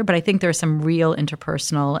behavior, but I think there are some real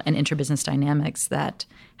interpersonal and interbusiness dynamics that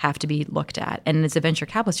have to be looked at. And as a venture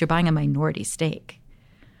capitalist, you're buying a minority stake,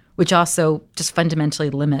 which also just fundamentally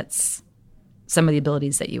limits some of the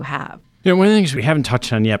abilities that you have. You know, one of the things we haven't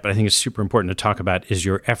touched on yet, but I think it's super important to talk about is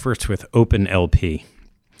your efforts with OpenLP.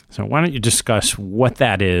 So why don't you discuss what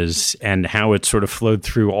that is and how it sort of flowed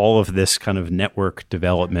through all of this kind of network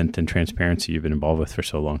development and transparency you've been involved with for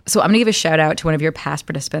so long? So I'm going to give a shout out to one of your past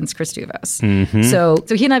participants, Chris Duvos. Mm-hmm. So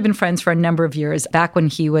he and I have been friends for a number of years. Back when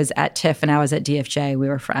he was at TIFF and I was at DFJ, we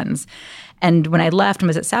were friends. And when I left and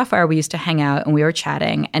was at Sapphire, we used to hang out and we were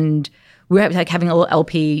chatting and we were like having a little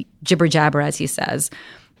LP jibber jabber, as he says.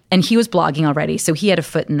 And he was blogging already, so he had a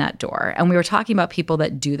foot in that door. And we were talking about people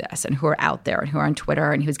that do this and who are out there and who are on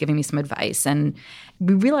Twitter, and he was giving me some advice. And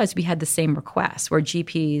we realized we had the same requests where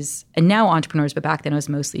GPs, and now entrepreneurs, but back then it was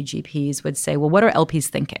mostly GPs, would say, well, what are LPs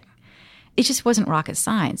thinking? It just wasn't rocket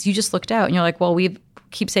science. You just looked out and you're like, well, we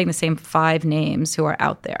keep saying the same 5 names who are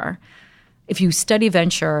out there. If you study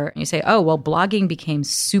venture and you say, oh, well, blogging became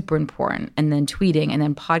super important, and then tweeting and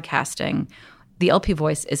then podcasting, the LP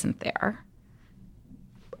voice isn't there.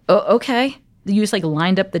 Oh, okay. You just like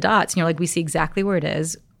lined up the dots and you're like, we see exactly where it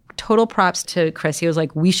is. Total props to Chris. He was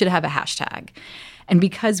like, we should have a hashtag. And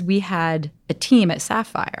because we had a team at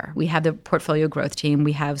Sapphire, we have the portfolio growth team,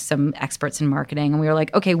 we have some experts in marketing, and we were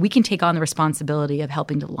like, okay, we can take on the responsibility of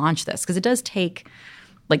helping to launch this because it does take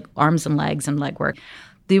like arms and legs and legwork.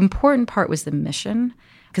 The important part was the mission,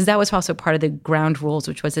 because that was also part of the ground rules,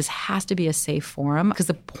 which was this has to be a safe forum because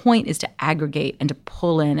the point is to aggregate and to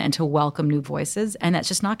pull in and to welcome new voices. And that's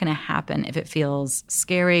just not going to happen if it feels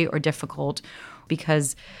scary or difficult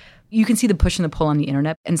because you can see the push and the pull on the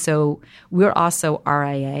internet. And so we're also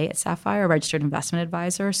RIA at Sapphire, a registered investment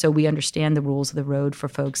advisor. So we understand the rules of the road for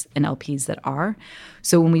folks and LPs that are.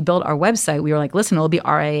 So when we built our website, we were like, listen, it'll be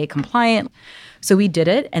RIA compliant. So we did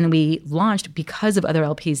it and we launched because of other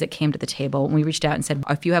LPs that came to the table. And we reached out and said,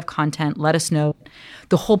 if you have content, let us know.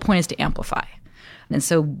 The whole point is to amplify. And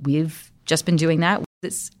so we've just been doing that.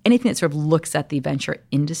 It's anything that sort of looks at the venture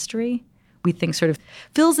industry, we think sort of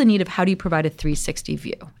fills the need of how do you provide a 360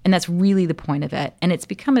 view. And that's really the point of it. And it's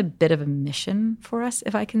become a bit of a mission for us,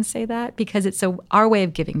 if I can say that, because it's our way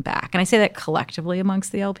of giving back. And I say that collectively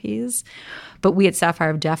amongst the LPs. But we at Sapphire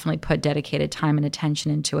have definitely put dedicated time and attention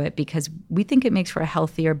into it because we think it makes for a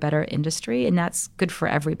healthier, better industry. And that's good for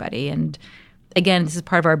everybody. And again, this is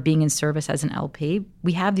part of our being in service as an LP.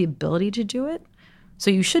 We have the ability to do it. So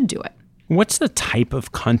you should do it. What's the type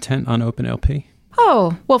of content on OpenLP?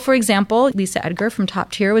 Oh, well, for example, Lisa Edgar from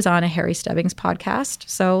Top Tier was on a Harry Stebbings podcast.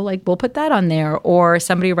 So, like, we'll put that on there. Or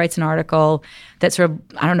somebody writes an article that sort of,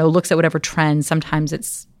 I don't know, looks at whatever trends. Sometimes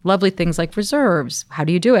it's lovely things like reserves. How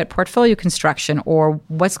do you do it? Portfolio construction, or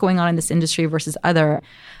what's going on in this industry versus other.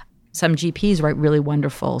 Some GPs write really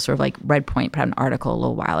wonderful, sort of like Redpoint put out an article a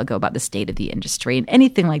little while ago about the state of the industry and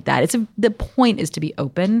anything like that. The point is to be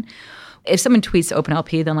open. If someone tweets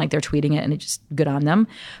OpenLP, then like they're tweeting it and it's just good on them.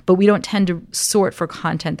 But we don't tend to sort for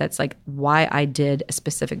content that's like why I did a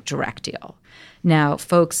specific direct deal. Now,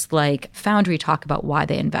 folks like Foundry talk about why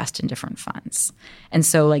they invest in different funds. And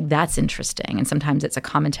so like that's interesting. And sometimes it's a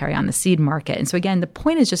commentary on the seed market. And so again, the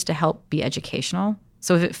point is just to help be educational.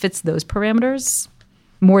 So if it fits those parameters,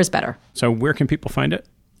 more is better. So where can people find it?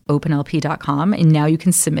 OpenLP.com. And now you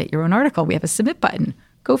can submit your own article. We have a submit button.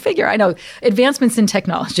 Go figure. I know. Advancements in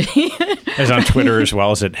technology. As on Twitter as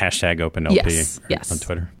well as at #OpenLP yes. on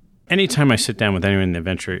Twitter. Anytime I sit down with anyone in the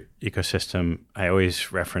venture ecosystem, I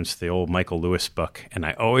always reference the old Michael Lewis book. And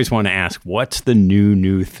I always want to ask, what's the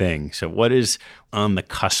new thing? So what is on the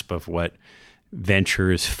cusp of what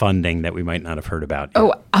venture is funding that we might not have heard about yet?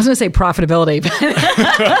 Oh, I was going to say profitability.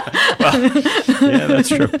 Well, yeah, that's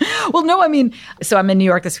true. Well, no, I mean, so I'm in New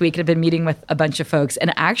York this week and I've been meeting with a bunch of folks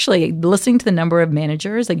and actually listening to the number of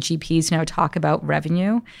managers, like GPs now talk about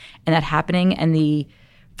revenue and that happening and the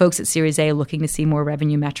folks at Series A looking to see more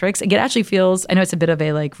revenue metrics. It actually feels, I know it's a bit of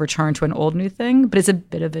a like return to an old new thing, but it's a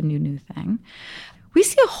bit of a new thing. We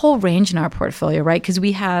see a whole range in our portfolio, right? Because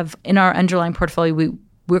we have in our underlying portfolio,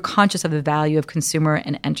 we're conscious of the value of consumer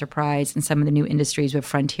and enterprise in some of the new industries with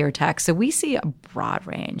frontier tech. So we see a broad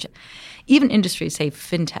range. Even industries, say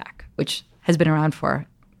fintech, which has been around for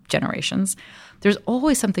generations, there's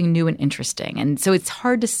always something new and interesting. And so it's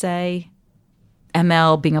hard to say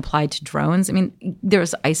ML being applied to drones. I mean,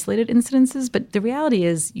 there's isolated incidences, but the reality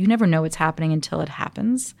is you never know what's happening until it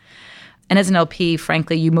happens. And as an LP,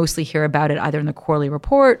 frankly, you mostly hear about it either in the quarterly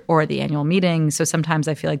report or the annual meeting. So sometimes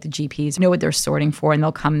I feel like the GPs know what they're sorting for, and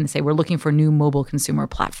they'll come and say, we're looking for new mobile consumer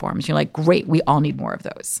platforms. You're like, great, we all need more of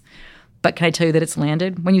those. But can I tell you that it's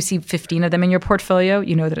landed? When you see 15 of them in your portfolio,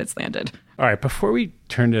 you know that it's landed. All right, before we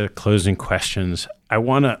turn to closing questions, I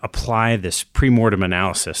want to apply this pre-mortem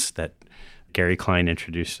analysis that Gary Klein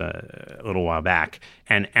introduced a little while back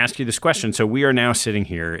and ask you this question. So we are now sitting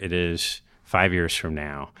here. It is 5 years from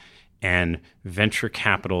now. And venture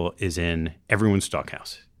capital is in everyone's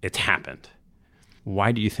doghouse. It's happened.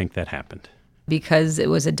 Why do you think that happened? Because it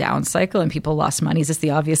was a down cycle and people lost money. Is this the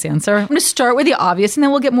obvious answer? I'm going to start with the obvious and then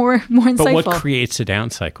we'll get more insightful. But what creates a down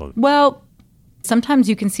cycle? Well, sometimes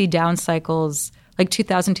you can see down cycles. Like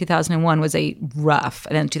 2000, 2001 was a rough,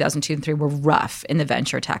 and then 2002 and 2003 were rough in the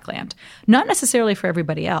venture tech land. Not necessarily for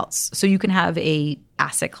everybody else. So you can have a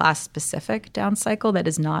asset class specific down cycle that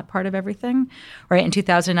is not part of everything, right? In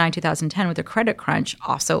 2009, 2010 with the credit crunch,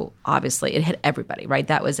 also obviously it hit everybody, right?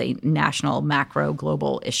 That was a national, macro,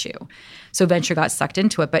 global issue. So venture got sucked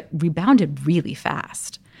into it, but rebounded really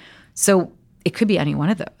fast. So it could be any one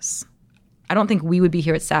of those. I don't think we would be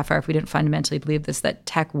here at Sapphire if we didn't fundamentally believe this, that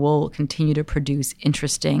tech will continue to produce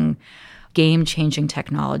interesting, game-changing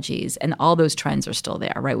technologies. And all those trends are still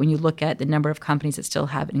there, right? When you look at the number of companies that still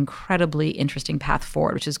have an incredibly interesting path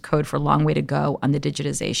forward, which is code for a long way to go on the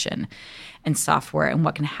digitization and software and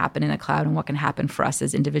what can happen in the cloud and what can happen for us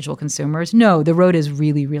as individual consumers. No, the road is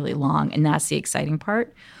really, really long. And that's the exciting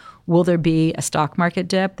part. Will there be a stock market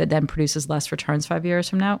dip that then produces less returns 5 years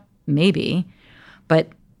from now? Maybe. But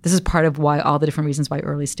this is part of why all the different reasons why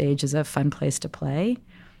early stage is a fun place to play.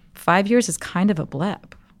 5 years is kind of a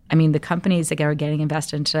blip. I mean, the companies that are getting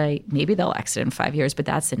invested in today, maybe they'll exit in 5 years, but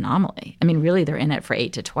that's an anomaly. I mean, really, they're in it for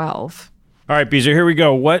 8 to 12. All right, Beezer, here we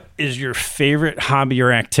go. What is your favorite hobby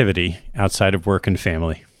or activity outside of work and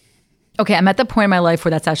family? Okay, I'm at the point in my life where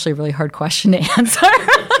that's actually a really hard question to answer.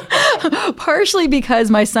 Partially because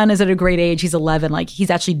my son is at a great age. He's 11. Like, he's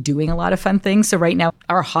actually doing a lot of fun things. So right now,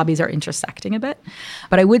 our hobbies are intersecting a bit.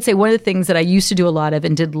 But I would say one of the things that I used to do a lot of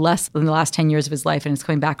and did less in the last 10 years of his life, and it's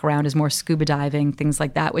coming back around, is more scuba diving, things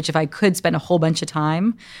like that, which if I could spend a whole bunch of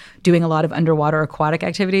time doing a lot of underwater aquatic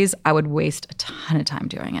activities, I would waste a ton of time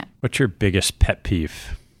doing it. What's your biggest pet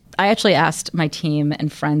peeve? I actually asked my team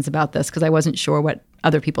and friends about this because I wasn't sure what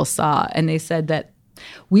other people saw. And they said that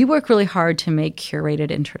we work really hard to make curated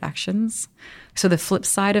introductions. So the flip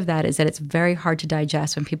side of that is that it's very hard to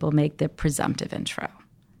digest when people make the presumptive intro.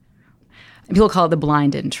 And people call it the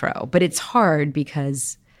blind intro, but it's hard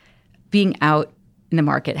because being out in the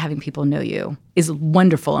market, having people know you is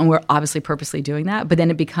wonderful. And we're obviously purposely doing that. But then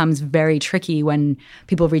it becomes very tricky when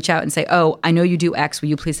people reach out and say, oh, I know you do X. Will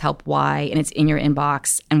you please help Y? And it's in your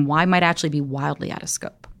inbox. And Y might actually be wildly out of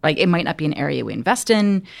scope. Like, it might not be an area we invest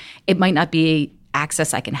in. It might not be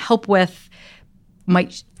access I can help with,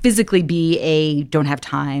 might physically be a don't have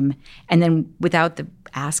time. And then without the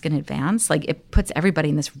ask in advance, like, it puts everybody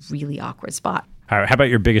in this really awkward spot. All right, how about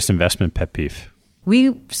your biggest investment pet peeve?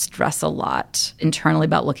 We stress a lot internally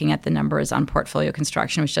about looking at the numbers on portfolio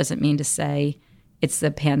construction, which doesn't mean to say it's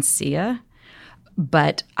the panacea,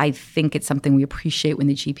 but I think it's something we appreciate when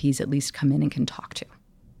the GPs at least come in and can talk to.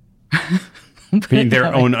 Their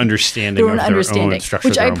own understanding of their own structure,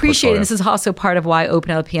 which I appreciate. And this is also part of why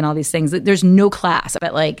OpenLP and all these things, there's no class,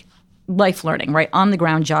 but like life learning, right? On the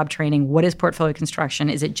ground job training. What is portfolio construction?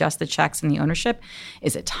 Is it just the checks and the ownership?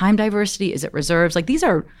 Is it time diversity? Is it reserves? Like, these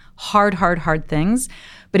are hard things.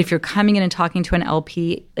 But if you're coming in and talking to an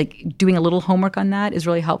LP, like, doing a little homework on that is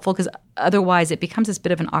really helpful, because otherwise it becomes this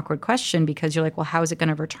bit of an awkward question, because you're like, well, how is it going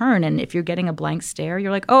to return? And if you're getting a blank stare,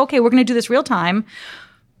 you're like, oh, okay, we're going to do this real time.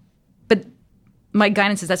 But my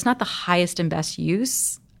guidance is that's not the highest and best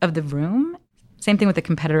use of the room. Same thing with the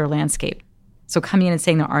competitor landscape. So coming in and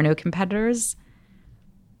saying there are no competitors,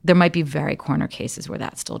 there might be very corner cases where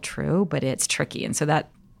that's still true, but it's tricky. And so that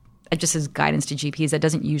just as guidance to GPs, that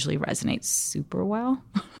doesn't usually resonate super well.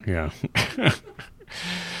 Yeah.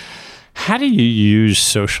 How do you use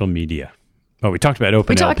social media? Oh, we talked about OpenLP.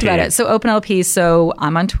 We talked about it. So OpenLP, so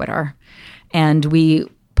I'm on Twitter, and we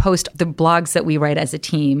post the blogs that we write as a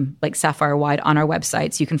team, like Sapphire-wide, on our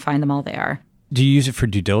website, so you can find them all there. Do you use it for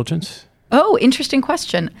due diligence? Oh, interesting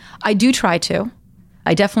question. I do try to.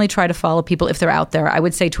 I definitely try to follow people if they're out there. I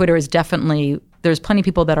would say Twitter is definitely There's plenty of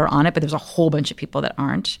people that are on it, but there's a whole bunch of people that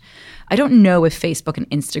aren't. I don't know if Facebook and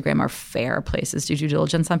Instagram are fair places to do due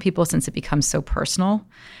diligence on people since it becomes so personal.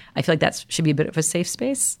 I feel like that should be a bit of a safe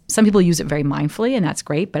space. Some people use it very mindfully, and that's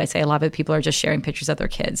great, but I say a lot of people are just sharing pictures of their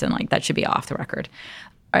kids, and like that should be off the record.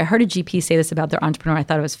 I heard a GP say this about their entrepreneur. I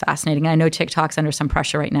thought it was fascinating. I know TikTok's under some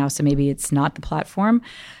pressure right now, so maybe it's not the platform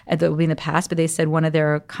that will be in the past, but they said one of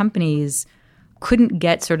their companies couldn't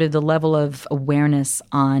get sort of the level of awareness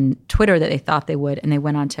on Twitter that they thought they would, and they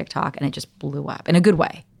went on TikTok, and it just blew up in a good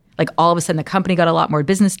way. Like all of a sudden, the company got a lot more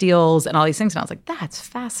business deals and all these things, and I was like, that's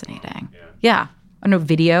fascinating. Yeah. I know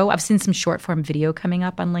video. I've seen some short form video coming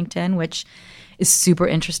up on LinkedIn, which is super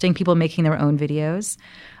interesting. People making their own videos,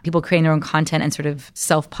 people creating their own content and sort of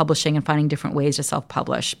self-publishing and finding different ways to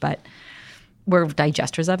self-publish. But we're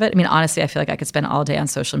digesters of it. I mean, honestly, I feel like I could spend all day on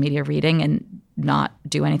social media reading and not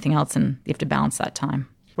do anything else, and you have to balance that time.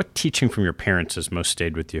 What teaching from your parents has most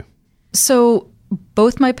stayed with you? So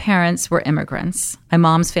both my parents were immigrants. My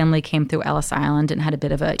mom's family came through Ellis Island and had a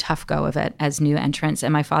bit of a tough go of it as new entrants,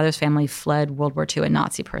 and my father's family fled World War II and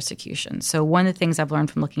Nazi persecution. So one of the things I've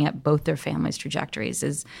learned from looking at both their families' trajectories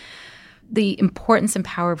is the importance and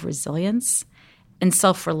power of resilience and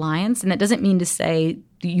self-reliance. And that doesn't mean to say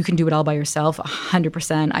you can do it all by yourself.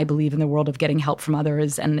 100%, I believe in the world of getting help from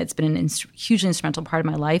others, and it's been a hugely instrumental part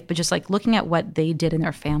of my life. But just like looking at what they did and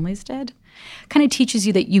their families did kind of teaches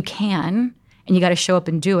you that you can, and you got to show up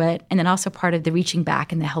and do it. And then also part of the reaching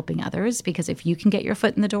back and the helping others, because if you can get your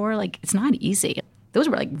foot in the door, like it's not easy. Those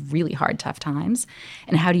were like really hard, tough times.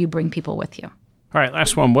 And how do you bring people with you? All right,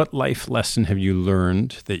 last one. What life lesson have you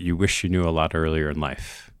learned that you wish you knew a lot earlier in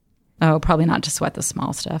life? Oh, probably not to sweat the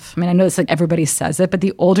small stuff. I mean, I know it's like everybody says it, but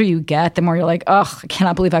the older you get, the more you're like, oh, I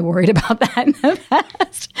cannot believe I worried about that in the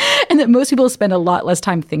past. And that most people spend a lot less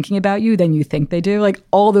time thinking about you than you think they do. Like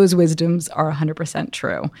all those wisdoms are 100%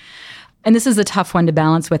 true. And this is a tough one to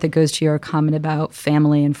balance with. It goes to your comment about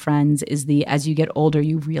family and friends is as you get older,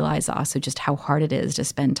 you realize also just how hard it is to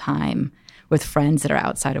spend time with friends that are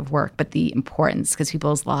outside of work, but the importance, because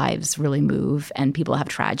people's lives really move and people have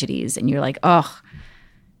tragedies, and you're like, oh,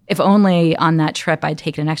 if only on that trip I'd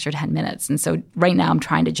taken an extra 10 minutes. And so right now I'm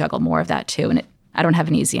trying to juggle more of that too. And I don't have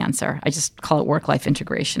an easy answer. I just call it work-life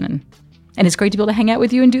integration. And it's great to be able to hang out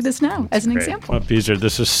with you and do this now as an example. Well, Beezer,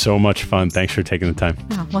 this is so much fun. Thanks for taking the time.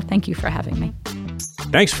 Oh, well, thank you for having me.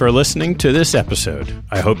 Thanks for listening to this episode.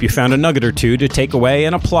 I hope you found a nugget or two to take away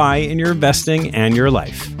and apply in your investing and your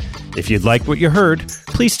life. If you'd like what you heard,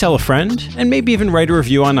 please tell a friend and maybe even write a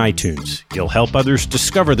review on iTunes. You'll help others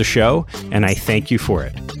discover the show, and I thank you for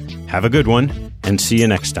it. Have a good one, and see you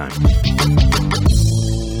next time.